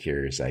all the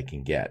carriers I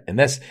can get. And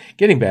that's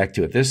getting back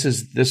to it. This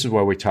is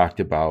where we talked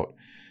about,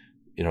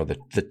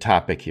 the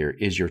topic here,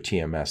 is your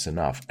TMS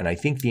enough? And I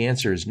think the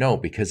answer is no,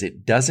 because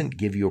it doesn't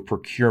give you a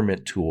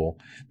procurement tool.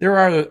 There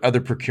are other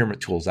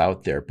procurement tools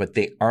out there, but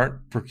they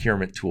aren't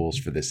procurement tools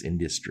for this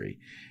industry.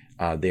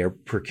 They are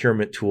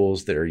procurement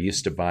tools that are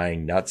used to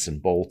buying nuts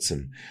and bolts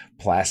and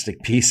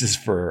plastic pieces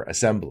for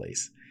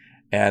assemblies.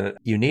 And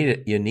you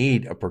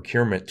need a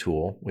procurement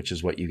tool, which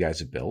is what you guys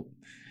have built.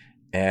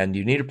 And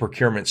you need a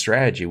procurement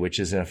strategy, which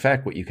is in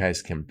effect what you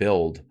guys can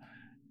build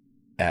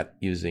at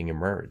using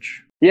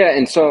Emerge. Yeah.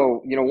 And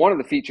so, one of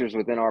the features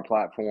within our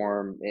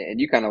platform, and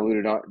you kind of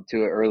alluded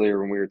to it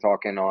earlier when we were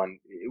talking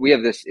we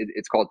have this,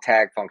 it's called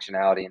tag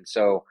functionality. And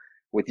so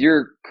with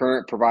your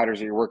current providers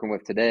that you're working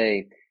with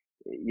today,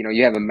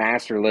 you have a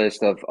master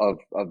list of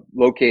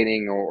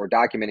locating or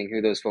documenting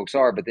who those folks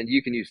are, but then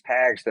you can use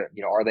tags that,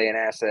 are they an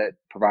asset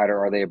provider?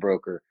 Are they a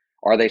broker?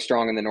 Are they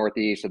strong in the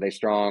Northeast? Are they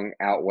strong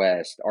out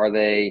West? Are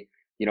they,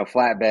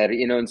 flatbed?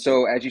 And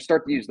so as you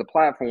start to use the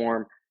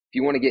platform, if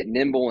you want to get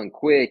nimble and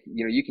quick,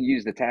 you can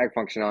use the tag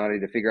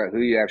functionality to figure out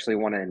who you actually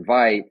want to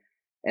invite.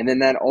 And then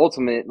that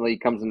ultimately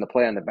comes into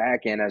play on the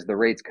back end as the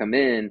rates come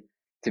in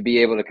to be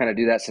able to kind of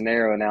do that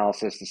scenario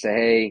analysis to say,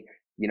 hey,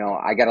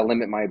 I got to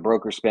limit my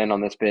broker spend on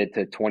this bid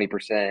to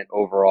 20%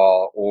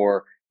 overall,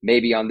 or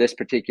maybe on this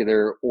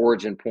particular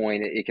origin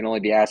point, it can only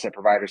be asset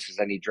providers because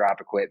I need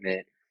drop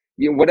equipment.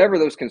 Whatever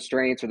those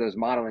constraints or those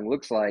modeling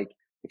looks like,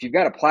 if you've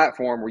got a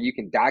platform where you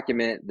can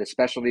document the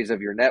specialties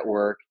of your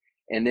network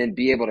and then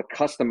be able to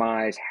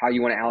customize how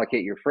you want to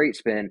allocate your freight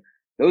spend,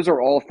 those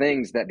are all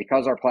things that,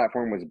 because our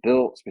platform was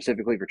built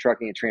specifically for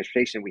trucking and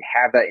transportation, we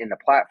have that in the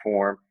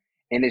platform.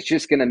 And it's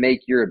just going to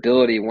make your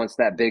ability, once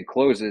that bid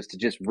closes, to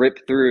just rip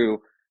through,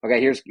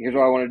 okay, here's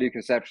what I want to do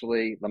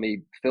conceptually. Let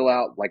me fill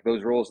out like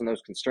those rules and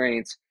those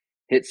constraints,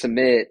 hit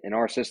submit, and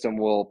our system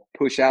will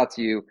push out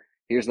to you,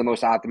 here's the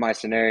most optimized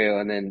scenario.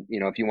 And then,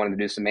 if you wanted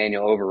to do some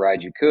manual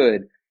override, you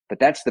could. But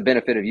that's the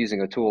benefit of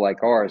using a tool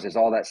like ours, is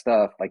all that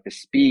stuff, like the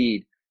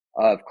speed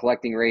of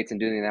collecting rates and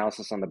doing the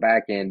analysis on the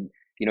back end,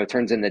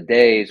 turns into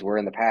days, where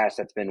in the past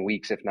that's been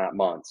weeks, if not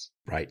months.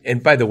 Right.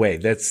 And by the way,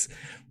 that's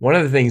one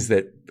of the things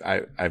that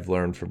I've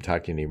learned from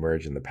talking to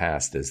Emerge in the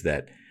past, is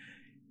that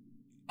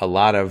a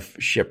lot of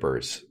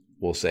shippers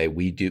will say,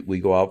 we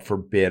go out for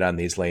bid on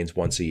these lanes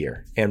once a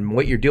year. And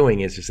what you're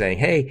doing is you're saying,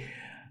 hey,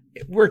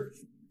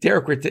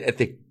 Derek, we're at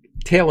the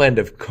tail end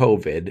of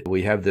COVID.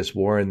 We have this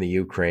war in the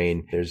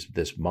Ukraine. There's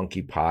this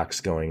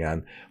monkeypox going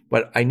on.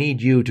 But I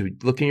need you to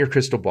look in your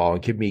crystal ball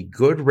and give me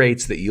good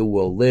rates that you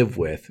will live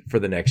with for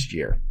the next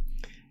year.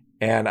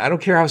 And I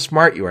don't care how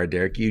smart you are,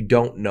 Derek, you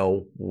don't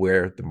know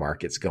where the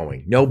market's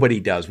going. Nobody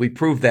does. We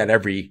prove that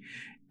every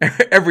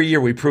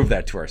year we prove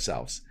that to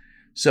ourselves.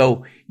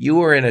 So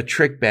you are in a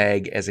trick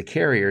bag as a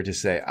carrier to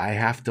say, I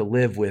have to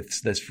live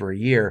with this for a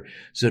year.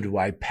 So do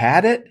I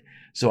pad it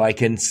so I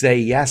can say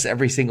yes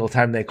every single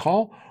time they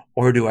call?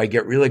 Or do I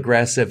get real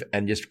aggressive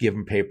and just give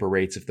them paper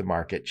rates if the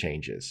market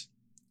changes?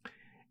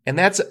 And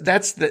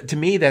to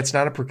me, that's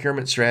not a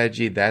procurement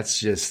strategy.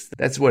 That's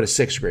what a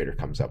sixth grader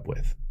comes up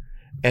with.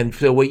 And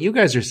so what you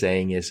guys are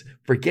saying is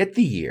forget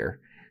the year,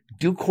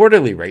 do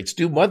quarterly rates,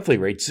 do monthly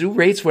rates, do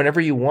rates whenever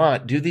you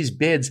want, do these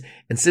bids.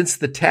 And since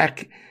the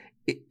tech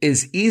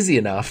is easy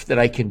enough that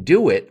I can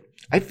do it,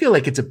 I feel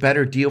like it's a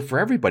better deal for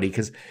everybody.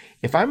 Because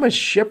if I'm a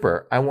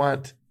shipper, I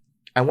want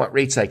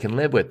rates I can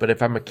live with. But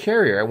if I'm a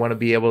carrier, I want to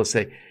be able to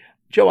say,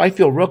 Joe, I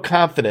feel real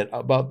confident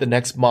about the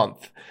next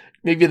month,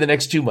 maybe the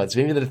next 2 months,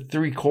 maybe the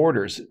 3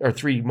 quarters or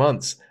 3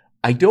 months.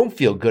 I don't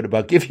feel good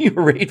about giving you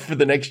a rate for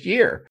the next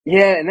year.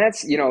 Yeah, and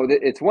that's,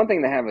 it's one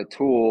thing to have a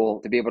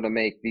tool to be able to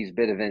make these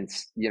bid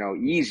events,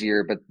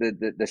 easier, but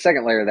the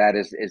second layer of that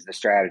is the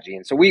strategy.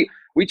 And so we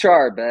try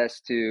our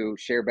best to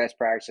share best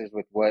practices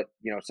with what,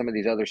 some of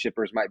these other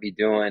shippers might be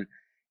doing,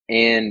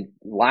 and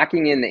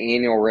locking in the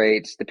annual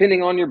rates,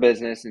 depending on your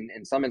business. And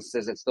in some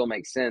instances, it still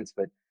makes sense,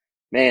 but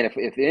man,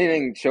 if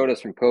anything showed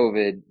us from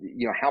COVID,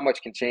 how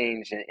much can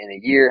change in a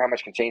year, how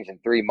much can change in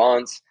 3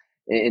 months.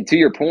 And to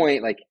your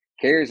point, like,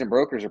 carriers and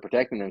brokers are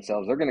protecting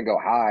themselves. They're going to go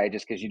high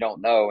just because you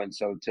don't know. And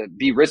so to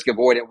be risk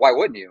avoidant, why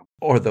wouldn't you?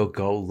 Or they'll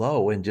go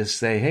low and just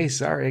say, hey,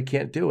 sorry, I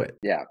can't do it.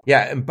 Yeah.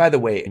 Yeah. And by the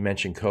way, you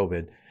mentioned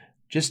COVID.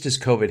 Just as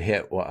COVID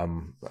hit,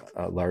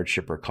 a large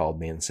shipper called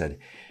me and said,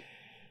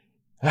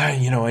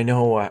 I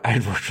know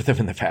I'd worked with them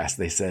in the past.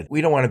 They said, we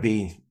don't want to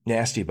be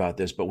nasty about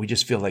this, but we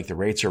just feel like the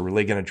rates are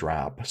really going to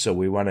drop. So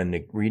we want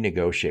to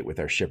renegotiate with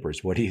our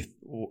shippers.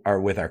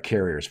 With our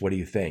carriers. What do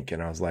you think?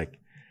 And I was like,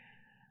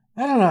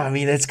 I don't know. I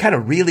mean, it's kind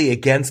of really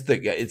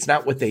it's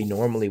not what they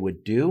normally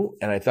would do.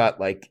 And I thought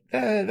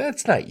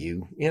that's not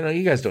you.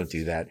 You guys don't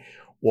do that.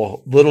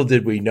 Well, little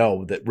did we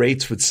know that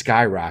rates would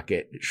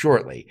skyrocket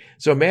shortly.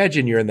 So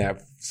imagine you're in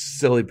that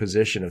silly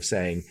position of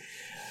saying,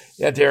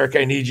 yeah, Derek,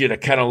 I need you to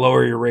kind of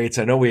lower your rates.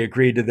 I know we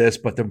agreed to this,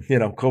 but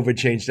COVID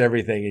changed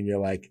everything. And you're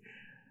like,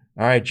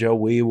 all right, Joe,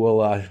 we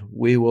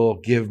will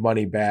give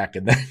money back.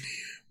 And then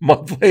a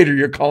month later,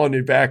 you're calling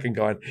me back and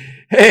going,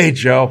 hey,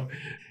 Joe,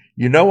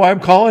 I'm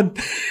calling.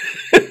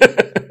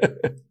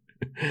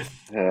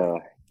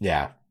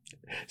 Yeah.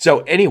 So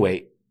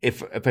anyway,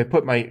 if I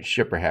put my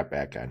shipper hat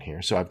back on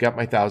here, so I've got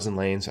my 1,000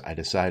 lanes. I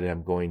decided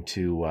I'm going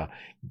to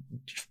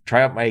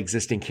try out my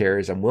existing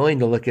carriers. I'm willing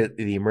to look at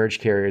the emerged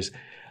carriers.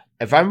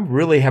 If I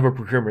really have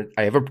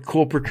I have a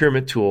cool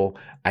procurement tool.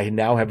 I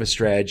now have a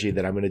strategy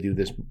that I'm going to do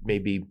this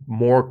maybe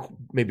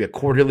a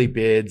quarterly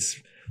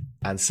bids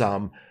on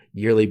some,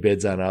 yearly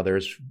bids on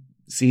others,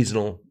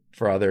 seasonal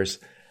for others.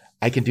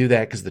 I can do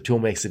that because the tool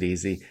makes it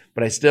easy,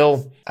 but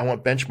I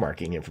want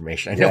benchmarking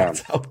information. I know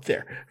it's out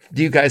there.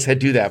 Do you guys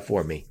do that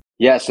for me?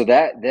 Yeah, so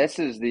this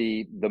is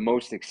the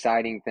most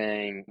exciting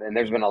thing, and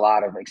there's been a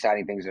lot of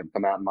exciting things that have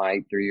come out in my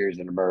 3 years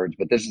in Emerge,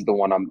 but this is the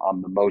one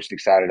I'm the most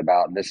excited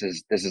about, and this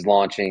is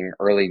launching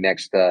early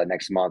next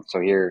month.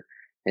 So here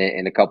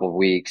in a couple of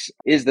weeks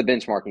is the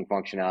benchmarking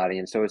functionality.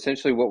 And so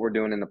essentially what we're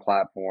doing in the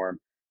platform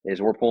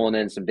is we're pulling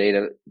in some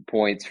data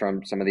points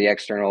from some of the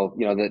external,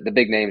 the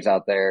big names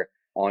out there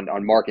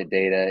on market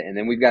data, and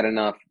then we've got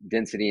enough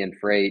density and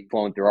freight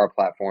flowing through our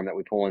platform that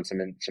we pull in some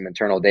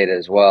internal data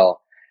as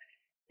well.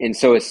 And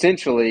so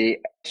essentially,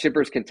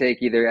 shippers can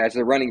take either as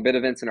they're running bid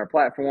events in our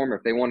platform, or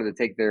if they wanted to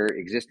take their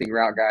existing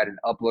route guide and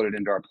upload it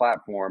into our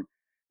platform,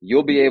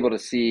 you'll be able to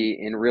see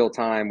in real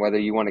time whether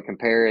you want to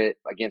compare it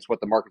against what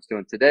the market's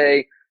doing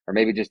today, or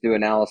maybe just do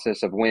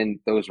analysis of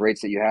when those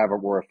rates that you have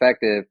were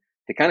effective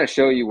to kind of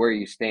show you where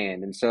you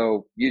stand. And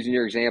so using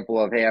your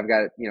example of, hey, I've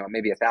got,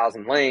 maybe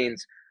 1,000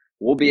 lanes,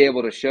 we'll be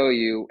able to show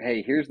you,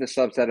 hey, here's the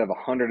subset of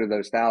 100 of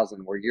those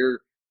 1,000 where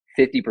you're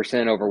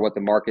 50% over what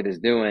the market is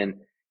doing.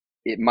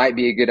 It might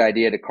be a good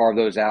idea to carve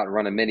those out and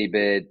run a mini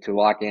bid to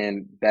lock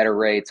in better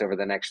rates over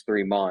the next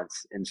 3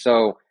 months. And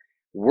so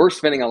we're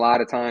spending a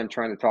lot of time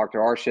trying to talk to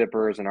our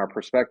shippers and our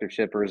prospective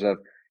shippers of,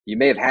 you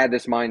may have had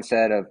this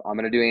mindset of, I'm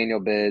going to do annual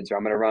bids, or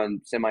I'm going to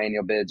run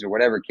semi-annual bids, or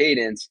whatever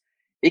cadence.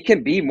 It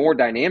can be more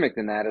dynamic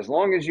than that. As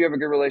long as you have a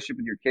good relationship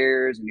with your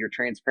carriers and you're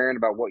transparent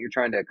about what you're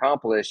trying to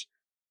accomplish,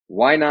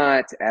 why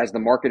not, as the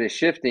market is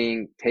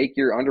shifting, take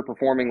your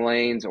underperforming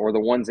lanes or the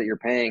ones that you're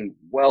paying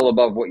well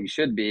above what you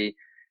should be,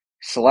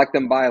 select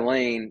them by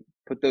lane,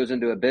 put those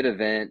into a bid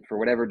event for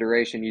whatever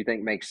duration you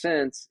think makes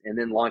sense, and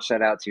then launch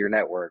that out to your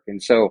network.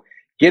 And so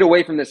get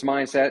away from this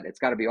mindset. It's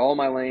got to be all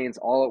my lanes,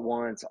 all at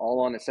once, all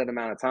on a set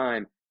amount of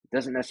time. It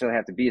doesn't necessarily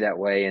have to be that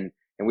way. And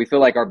we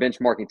feel like our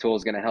benchmarking tool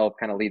is going to help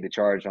kind of lead the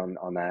charge on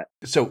that.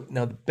 So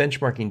now the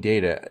benchmarking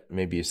data,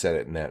 maybe you said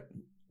it in that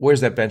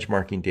where's that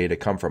benchmarking data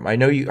come from? I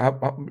know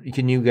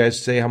can you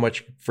guys say how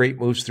much freight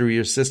moves through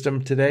your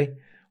system today?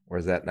 Or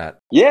is that not?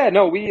 Yeah,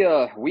 no, we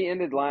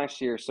ended last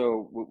year.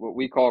 So what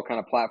we call kind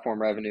of platform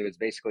revenue is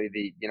basically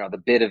the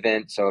bid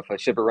event. So if a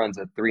shipper runs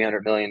a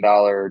 $300 million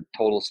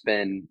total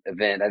spend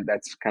event,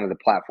 that's kind of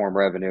the platform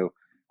revenue.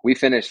 We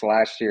finished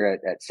last year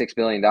at $6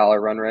 billion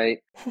run rate.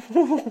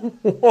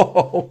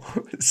 Whoa.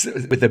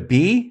 With a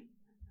B?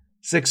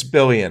 6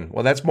 billion.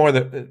 Well,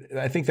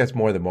 I think that's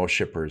more than most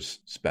shippers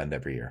spend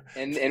every year.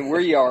 And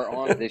we are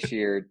on this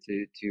year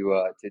to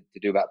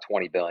do about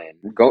 20 billion.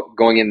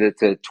 Going into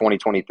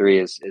 2023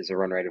 is a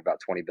run rate of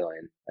about 20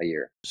 billion a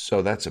year.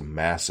 So that's a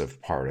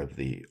massive part of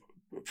the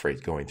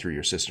freight going through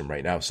your system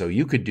right now. So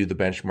you could do the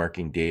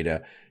benchmarking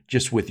data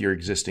just with your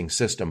existing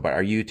system, but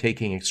are you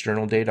taking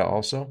external data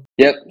also?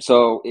 Yep.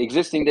 So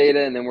existing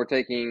data, and then we're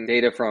taking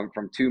data from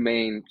two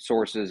main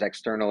sources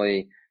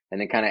externally, and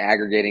then kind of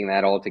aggregating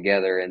that all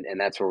together. And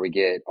that's where we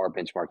get our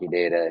benchmarking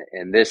data.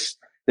 And this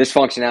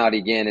functionality,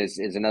 again, is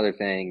another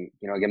thing.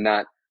 I'm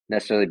not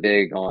necessarily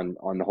big on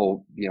the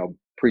whole,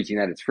 preaching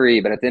that it's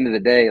free, but at the end of the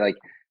day, like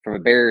from a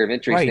barrier of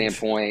entry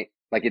standpoint,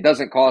 like it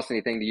doesn't cost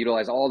anything to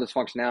utilize all this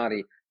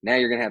functionality. Now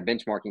you're going to have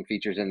benchmarking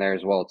features in there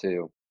as well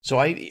too. So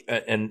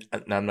and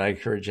I'm not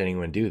encouraging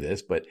anyone to do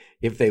this, but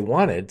if they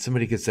wanted,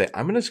 somebody could say,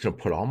 I'm just going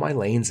to put all my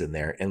lanes in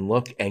there and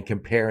look and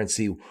compare and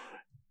see,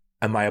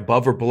 am I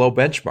above or below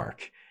benchmark?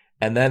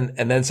 And then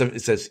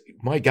it says,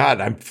 my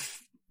God, I'm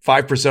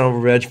 5%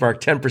 over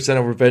benchmark, 10%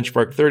 over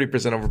benchmark,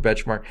 30% over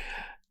benchmark.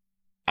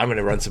 I'm going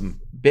to run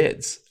some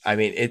bids. I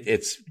mean,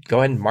 it's go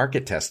ahead and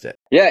market test it.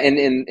 Yeah. And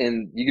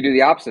you can do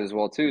the opposite as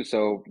well too.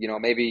 So,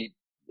 maybe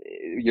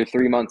you're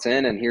 3 months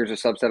in and here's a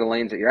subset of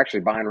lanes that you're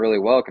actually buying really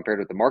well compared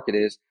to what the market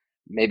is.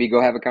 Maybe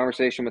go have a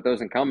conversation with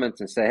those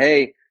incumbents and say,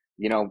 hey,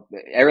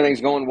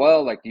 everything's going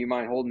well. Like, do you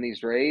mind holding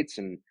these rates?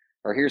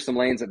 Or here's some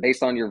lanes that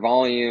based on your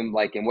volume,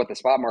 like and what the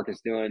spot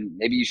market's doing,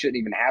 maybe you shouldn't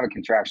even have a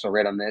contractual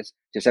rate on this.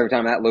 Just every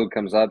time that load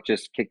comes up,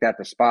 just kick that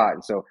to spot.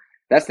 And so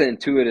that's the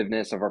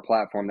intuitiveness of our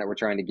platform that we're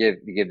trying to give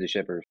to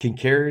shippers. Can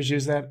carriers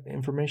use that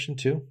information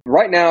too?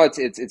 Right now, it's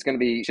going to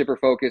be shipper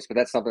focused, but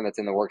that's something that's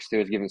in the works too,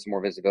 is giving some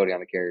more visibility on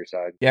the carrier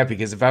side. Yeah,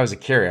 because if I was a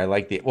carrier,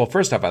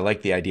 first off, I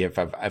like the idea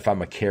if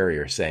I'm a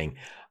carrier saying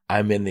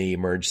I'm in the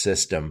emerged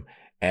system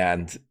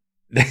and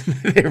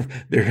they're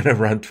going to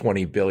run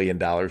 $20 billion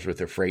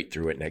worth of freight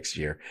through it next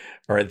year,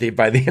 or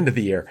by the end of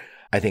the year,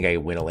 I think I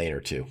win a lane or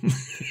two.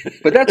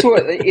 But that's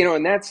what,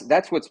 and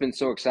that's what's been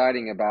so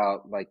exciting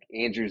about like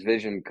Andrew's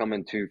vision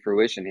coming to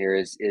fruition here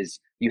is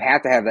you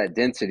have to have that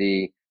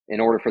density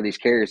in order for these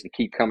carriers to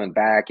keep coming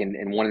back and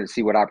wanting to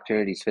see what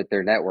opportunities fit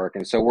their network.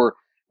 And so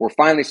we're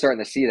finally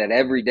starting to see that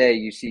every day.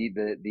 You see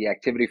the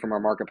activity from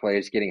our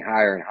marketplace getting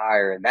higher and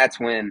higher. And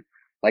that's when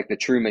like the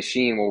true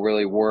machine will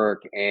really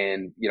work.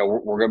 And,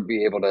 we're going to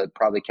be able to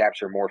probably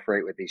capture more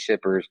freight with these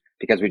shippers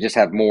because we just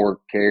have more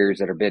carriers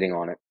that are bidding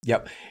on it.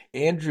 Yep.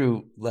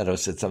 Andrew Leto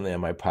said something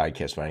on my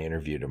podcast when I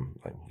interviewed him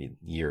like a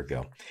year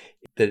ago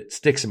that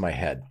sticks in my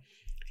head.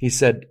 He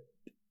said,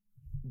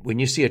 when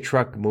you see a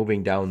truck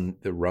moving down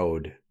the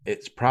road,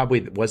 it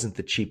wasn't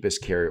the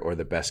cheapest carrier or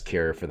the best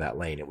carrier for that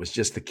lane. It was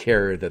just the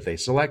carrier that they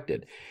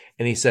selected.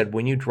 And he said,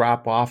 when you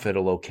drop off at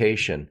a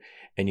location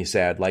and you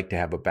say, I'd like to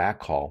have a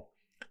backhaul,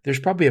 there's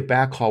probably a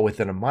backhaul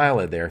within a mile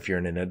of there if you're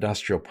in an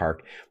industrial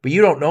park, but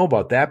you don't know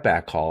about that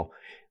backhaul.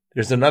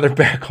 There's another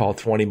backhaul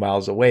 20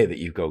 miles away that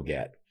you go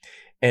get.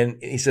 And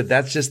he said,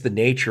 that's just the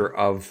nature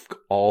of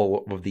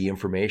all of the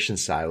information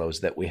silos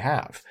that we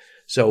have.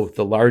 So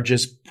the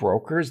largest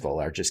brokers, the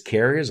largest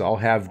carriers all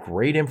have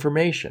great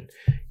information.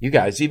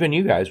 Even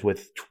you guys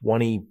with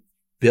 $20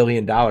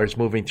 billion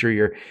moving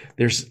through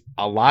there's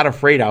a lot of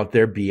freight out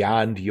there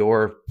beyond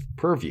your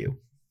purview.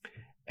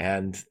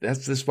 And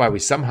this is why we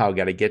somehow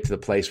got to get to the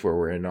place where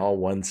we're in all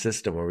one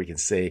system where we can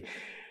say,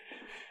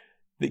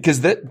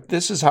 because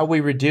this is how we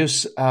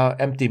reduce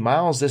empty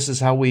miles. This is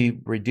how we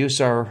reduce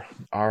our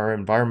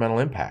environmental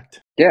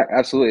impact. Yeah,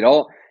 absolutely.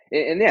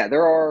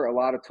 There are a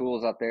lot of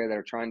tools out there that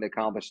are trying to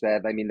accomplish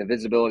that. I mean, the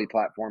visibility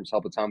platforms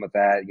help a ton with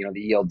that,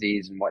 the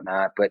ELDs and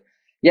whatnot. But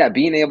yeah,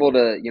 being able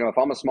to, if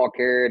I'm a small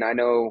carrier and I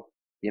know,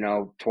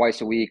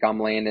 twice a week I'm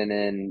landing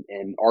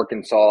in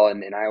Arkansas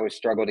and I always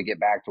struggle to get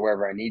back to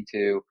wherever I need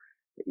to.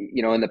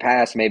 In the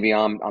past, maybe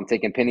I'm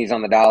taking pennies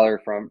on the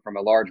dollar from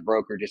a large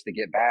broker just to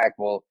get back.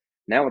 Well,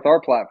 now with our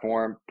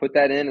platform, put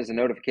that in as a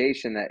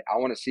notification that I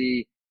want to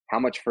see how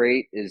much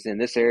freight is in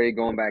this area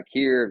going back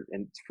here,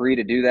 and it's free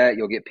to do that.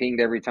 You'll get pinged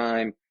every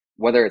time,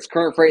 whether it's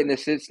current freight in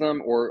this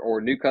system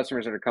or new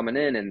customers that are coming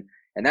in,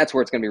 and that's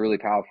where it's going to be really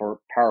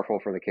powerful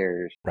for the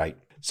carriers. Right.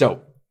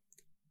 So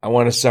I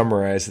want to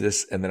summarize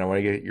this, and then I want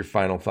to get your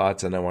final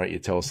thoughts, and I want you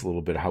to tell us a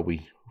little bit how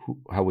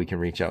we can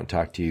reach out and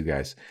talk to you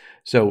guys.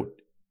 So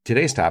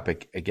today's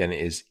topic, again,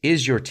 is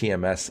your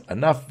TMS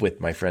enough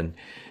with my friend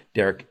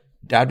Derek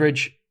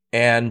Doddridge?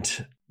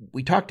 And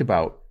we talked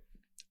about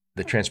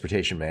the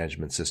transportation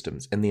management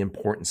systems and the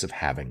importance of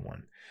having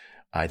one.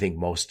 I think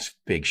most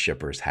big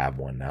shippers have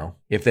one now.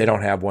 If they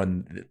don't have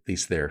one, at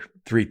least their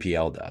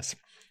 3PL does.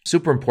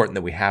 super important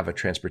that we have a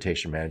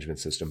transportation management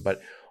system.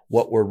 But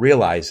what we're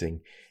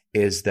realizing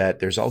is that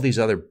there's all these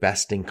other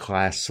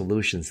best-in-class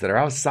solutions that are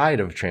outside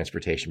of a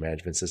transportation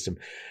management system.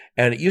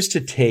 And it used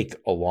to take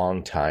a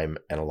long time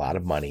and a lot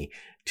of money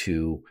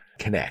to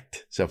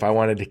connect. So if I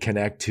wanted to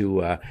connect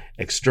to an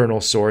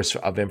external source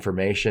of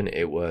information,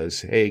 it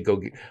was, hey,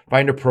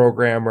 find a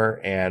programmer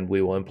and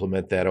we will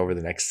implement that over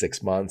the next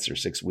 6 months or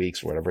 6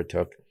 weeks, whatever it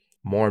took.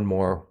 More and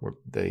more,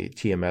 the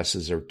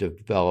TMSs are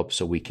developed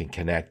so we can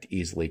connect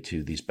easily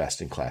to these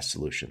best-in-class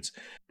solutions.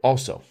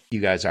 Also,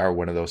 you guys are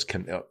one of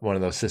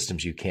those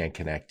systems you can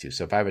connect to.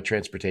 So if I have a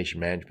transportation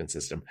management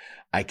system,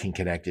 I can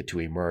connect it to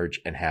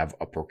Emerge and have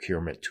a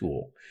procurement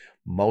tool.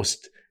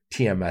 Most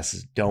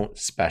TMSs don't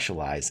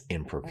specialize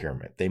in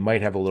procurement. They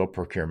might have a little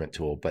procurement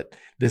tool, but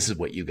this is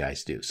what you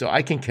guys do. So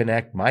I can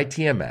connect my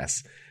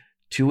TMS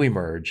to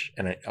Emerge,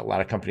 and a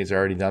lot of companies have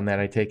already done that,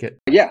 I take it?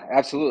 Yeah,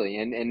 absolutely.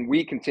 And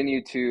we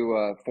continue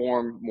to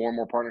form more and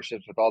more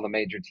partnerships with all the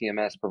major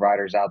TMS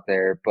providers out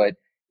there. But,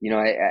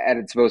 at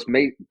its most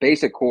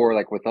basic core,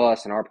 like with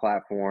us and our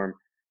platform,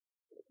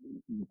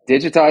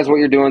 digitize what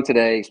you're doing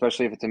today,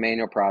 especially if it's a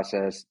manual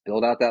process,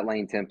 build out that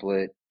lane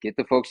template, get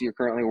the folks that you're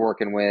currently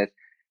working with,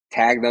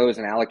 tag those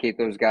and allocate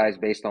those guys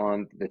based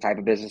on the type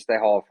of business they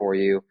haul for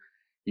you.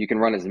 You can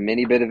run as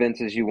many bid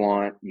events as you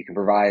want. You can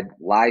provide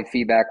live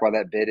feedback while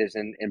that bid is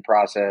in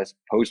process,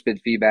 post-bid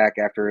feedback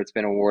after it's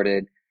been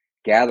awarded,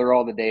 gather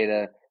all the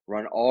data,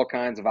 run all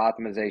kinds of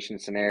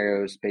optimization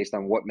scenarios based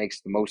on what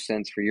makes the most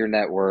sense for your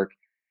network,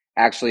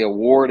 actually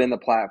award in the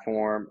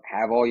platform,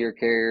 have all your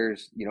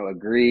carriers,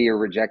 agree or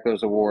reject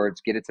those awards,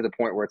 get it to the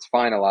point where it's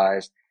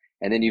finalized.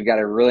 And then you've got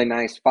a really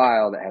nice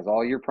file that has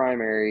all your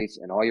primaries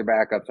and all your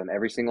backups on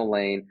every single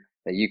lane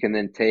that you can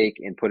then take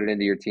and put it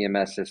into your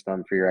TMS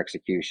system for your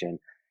execution.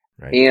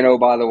 Right. And oh,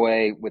 by the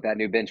way, with that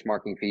new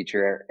benchmarking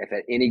feature, if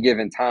at any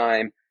given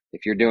time,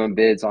 if you're doing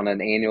bids on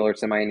an annual or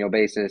semi-annual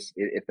basis,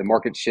 if the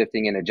market's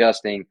shifting and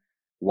adjusting,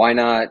 why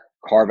not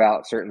carve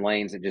out certain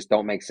lanes that just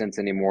don't make sense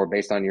anymore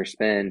based on your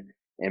spend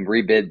and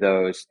rebid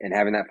those, and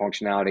having that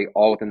functionality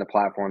all within the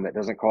platform that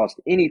doesn't cost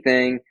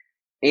anything.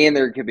 And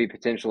there could be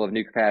potential of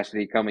new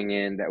capacity coming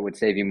in that would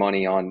save you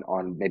money on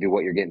maybe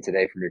what you're getting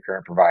today from your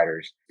current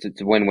providers. It's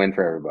a win-win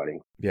for everybody.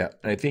 Yeah.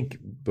 And I think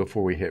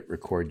before we hit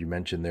record, you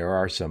mentioned there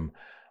are some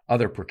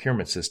other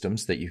procurement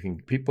systems that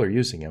people are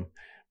using them,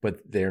 but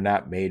they're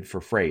not made for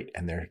freight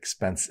and they're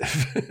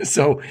expensive.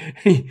 So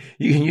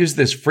you can use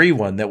this free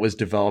one that was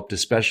developed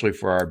especially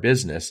for our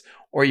business,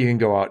 or you can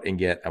go out and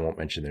get, I won't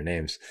mention their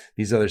names,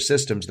 these other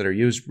systems that are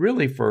used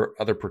really for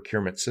other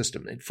procurement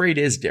systems. And freight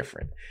is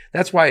different.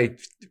 That's why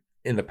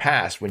in the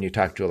past, when you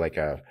talk to like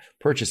a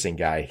purchasing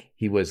guy,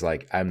 he was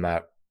like, I'm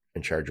not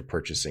in charge of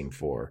purchasing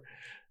for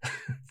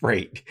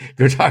freight.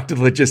 Go talk to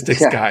the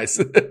logistics guys.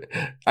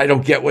 I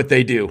don't get what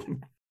they do.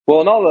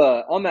 Well, and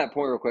on that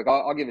point real quick,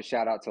 I'll give a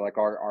shout out to like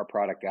our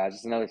product guys.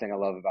 It's another thing I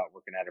love about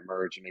working at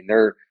Emerge. I mean,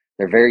 they're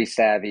very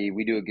savvy.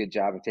 We do a good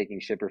job of taking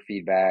shipper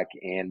feedback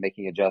and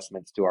making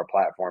adjustments to our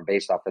platform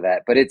based off of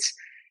that. But it's,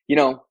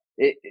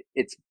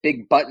 it's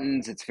big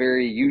buttons. It's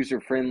very user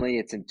friendly.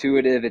 It's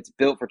intuitive. It's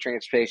built for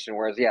transportation.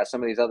 Whereas,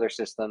 some of these other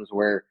systems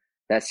where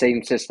that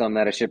same system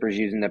that a shipper is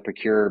using to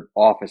procure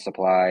office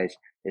supplies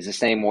is the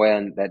same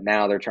one that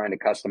now they're trying to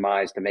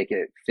customize to make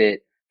it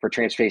fit for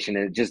transportation.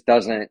 And it just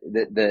doesn't,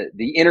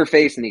 the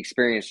interface and the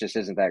experience just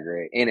isn't that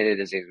great. And it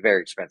is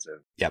very expensive.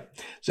 Yep.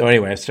 So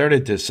anyway, I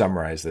started to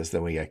summarize this,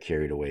 then we got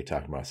carried away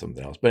talking about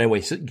something else. But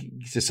anyway, so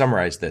to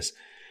summarize this,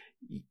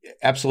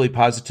 absolutely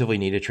positively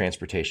need a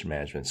transportation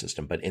management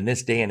system. But in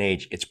this day and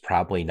age, it's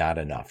probably not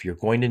enough. You're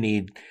going to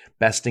need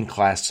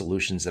best-in-class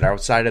solutions that are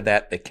outside of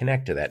that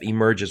connect to that.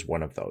 Emerge is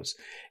one of those.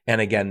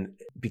 And again,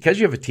 because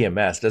you have a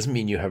TMS doesn't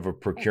mean you have a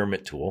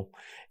procurement tool.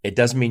 It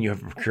doesn't mean you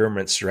have a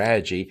procurement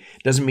strategy.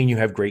 It doesn't mean you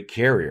have great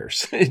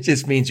carriers. It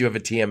just means you have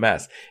a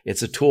TMS.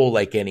 It's a tool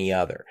like any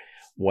other.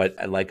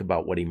 What I like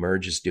about what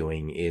Emerge is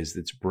doing is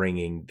it's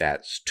bringing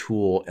that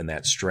tool and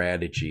that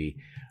strategy,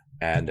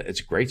 and it's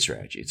a great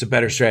strategy. It's a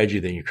better strategy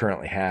than you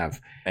currently have,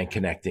 and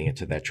connecting it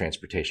to that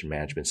transportation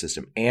management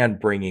system and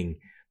bringing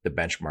the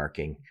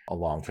benchmarking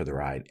along for the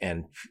ride.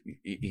 And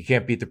you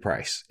can't beat the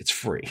price. It's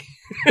free.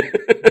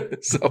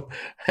 So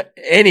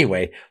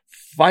anyway,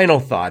 final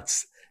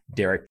thoughts,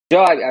 Derek.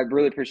 Joe, I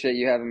really appreciate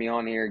you having me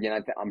on here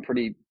again. I'm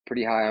pretty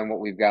high on what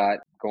we've got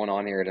going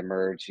on here at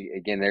Emerge.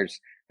 Again, there's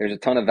a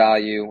ton of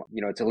value.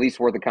 It's at least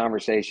worth the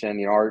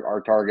conversation.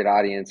 Our target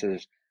audience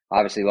is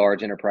obviously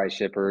large enterprise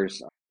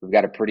shippers. We've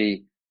got a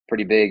pretty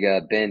big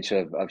bench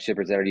of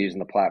shippers that are using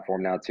the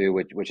platform now too,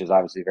 which is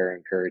obviously very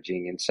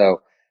encouraging. And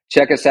so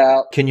check us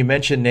out. Can you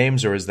mention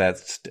names, or is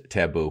that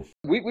taboo?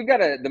 We've got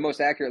the most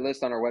accurate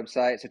list on our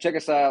website. So check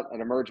us out at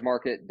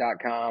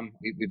emergemarket.com.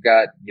 We've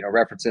got,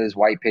 references,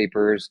 white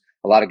papers,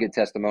 a lot of good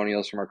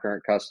testimonials from our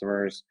current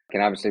customers. You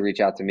can obviously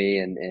reach out to me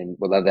and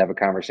would love to have a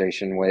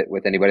conversation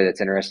with anybody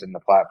that's interested in the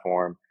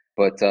platform.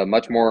 But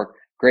much more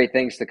great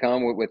things to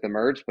come with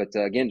Emerge. But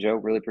again, Joe,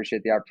 really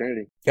appreciate the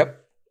opportunity.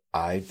 Yep.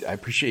 I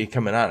appreciate you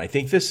coming on. I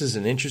think this is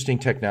an interesting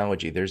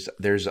technology.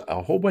 There's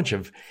a whole bunch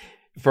of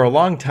For a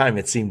long time,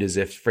 it seemed as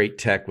if freight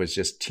tech was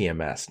just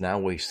TMS. Now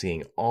we're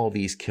seeing all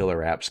these killer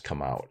apps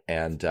come out.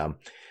 And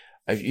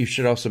you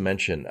should also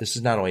mention, this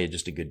is not only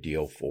just a good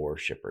deal for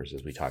shippers,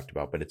 as we talked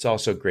about, but it's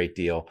also a great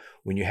deal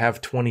when you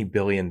have $20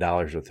 billion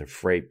worth of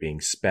freight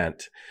being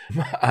spent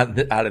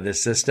out of the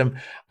system.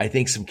 I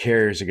think some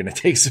carriers are going to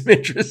take some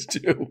interest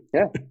too.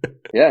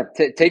 Yeah.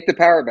 Take the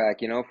power back,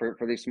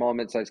 for these small,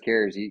 mid-sized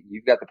carriers.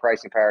 You've got the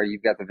pricing power.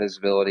 You've got the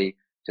visibility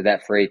to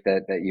that freight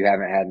that you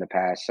haven't had in the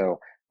past. So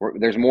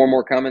there's more and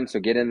more coming. So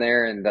get in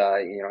there and,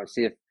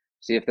 see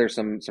if there's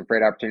some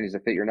freight opportunities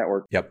that fit your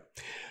network. Yep.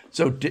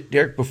 So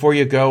Derek, before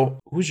you go,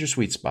 who's your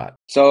sweet spot?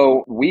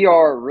 So we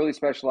are really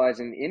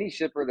specializing in any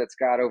shipper that's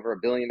got over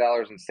 $1 billion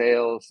in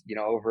sales,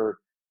 over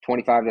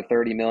 25 to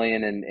 30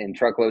 million in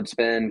truckload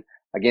spend.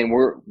 Again,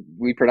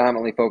 we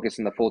predominantly focus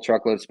in the full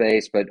truckload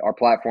space, but our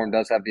platform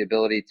does have the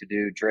ability to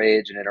do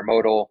drayage and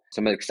intermodal.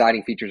 Some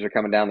exciting features are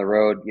coming down the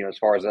road, as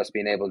far as us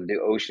being able to do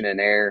ocean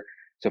and air.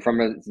 So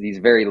from these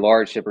very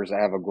large shippers that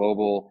have a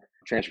global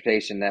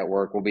transportation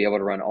network, we'll be able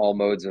to run all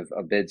modes of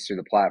bids through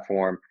the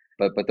platform.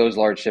 But those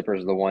large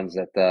shippers are the ones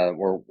that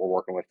we're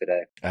working with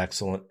today.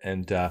 Excellent.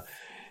 And if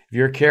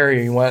you're a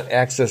carrier, you want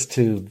access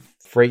to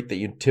freight that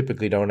you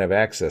typically don't have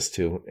access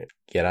to,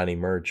 get on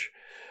Emerge.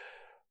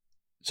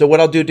 So what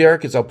I'll do,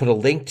 Derek, is I'll put a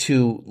link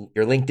to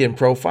your LinkedIn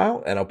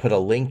profile, and I'll put a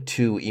link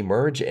to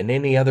Emerge, and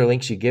any other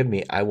links you give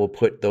me, I will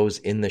put those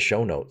in the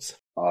show notes.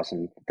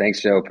 Awesome.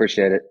 Thanks, Joe.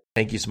 Appreciate it.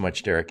 Thank you so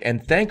much, Derek.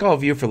 And thank all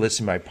of you for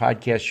listening to my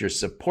podcast. Your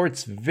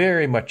support's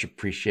very much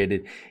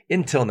appreciated.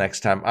 Until next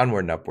time,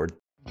 onward and upward.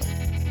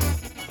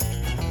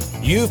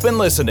 You've been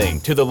listening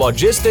to the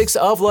Logistics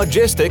of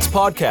Logistics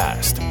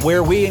podcast,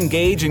 where we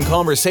engage in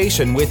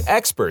conversation with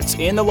experts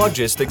in the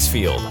logistics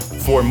field.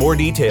 For more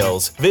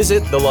details,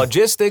 visit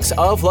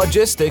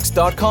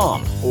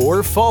thelogisticsoflogistics.com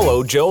or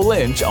follow Joe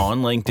Lynch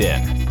on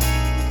LinkedIn.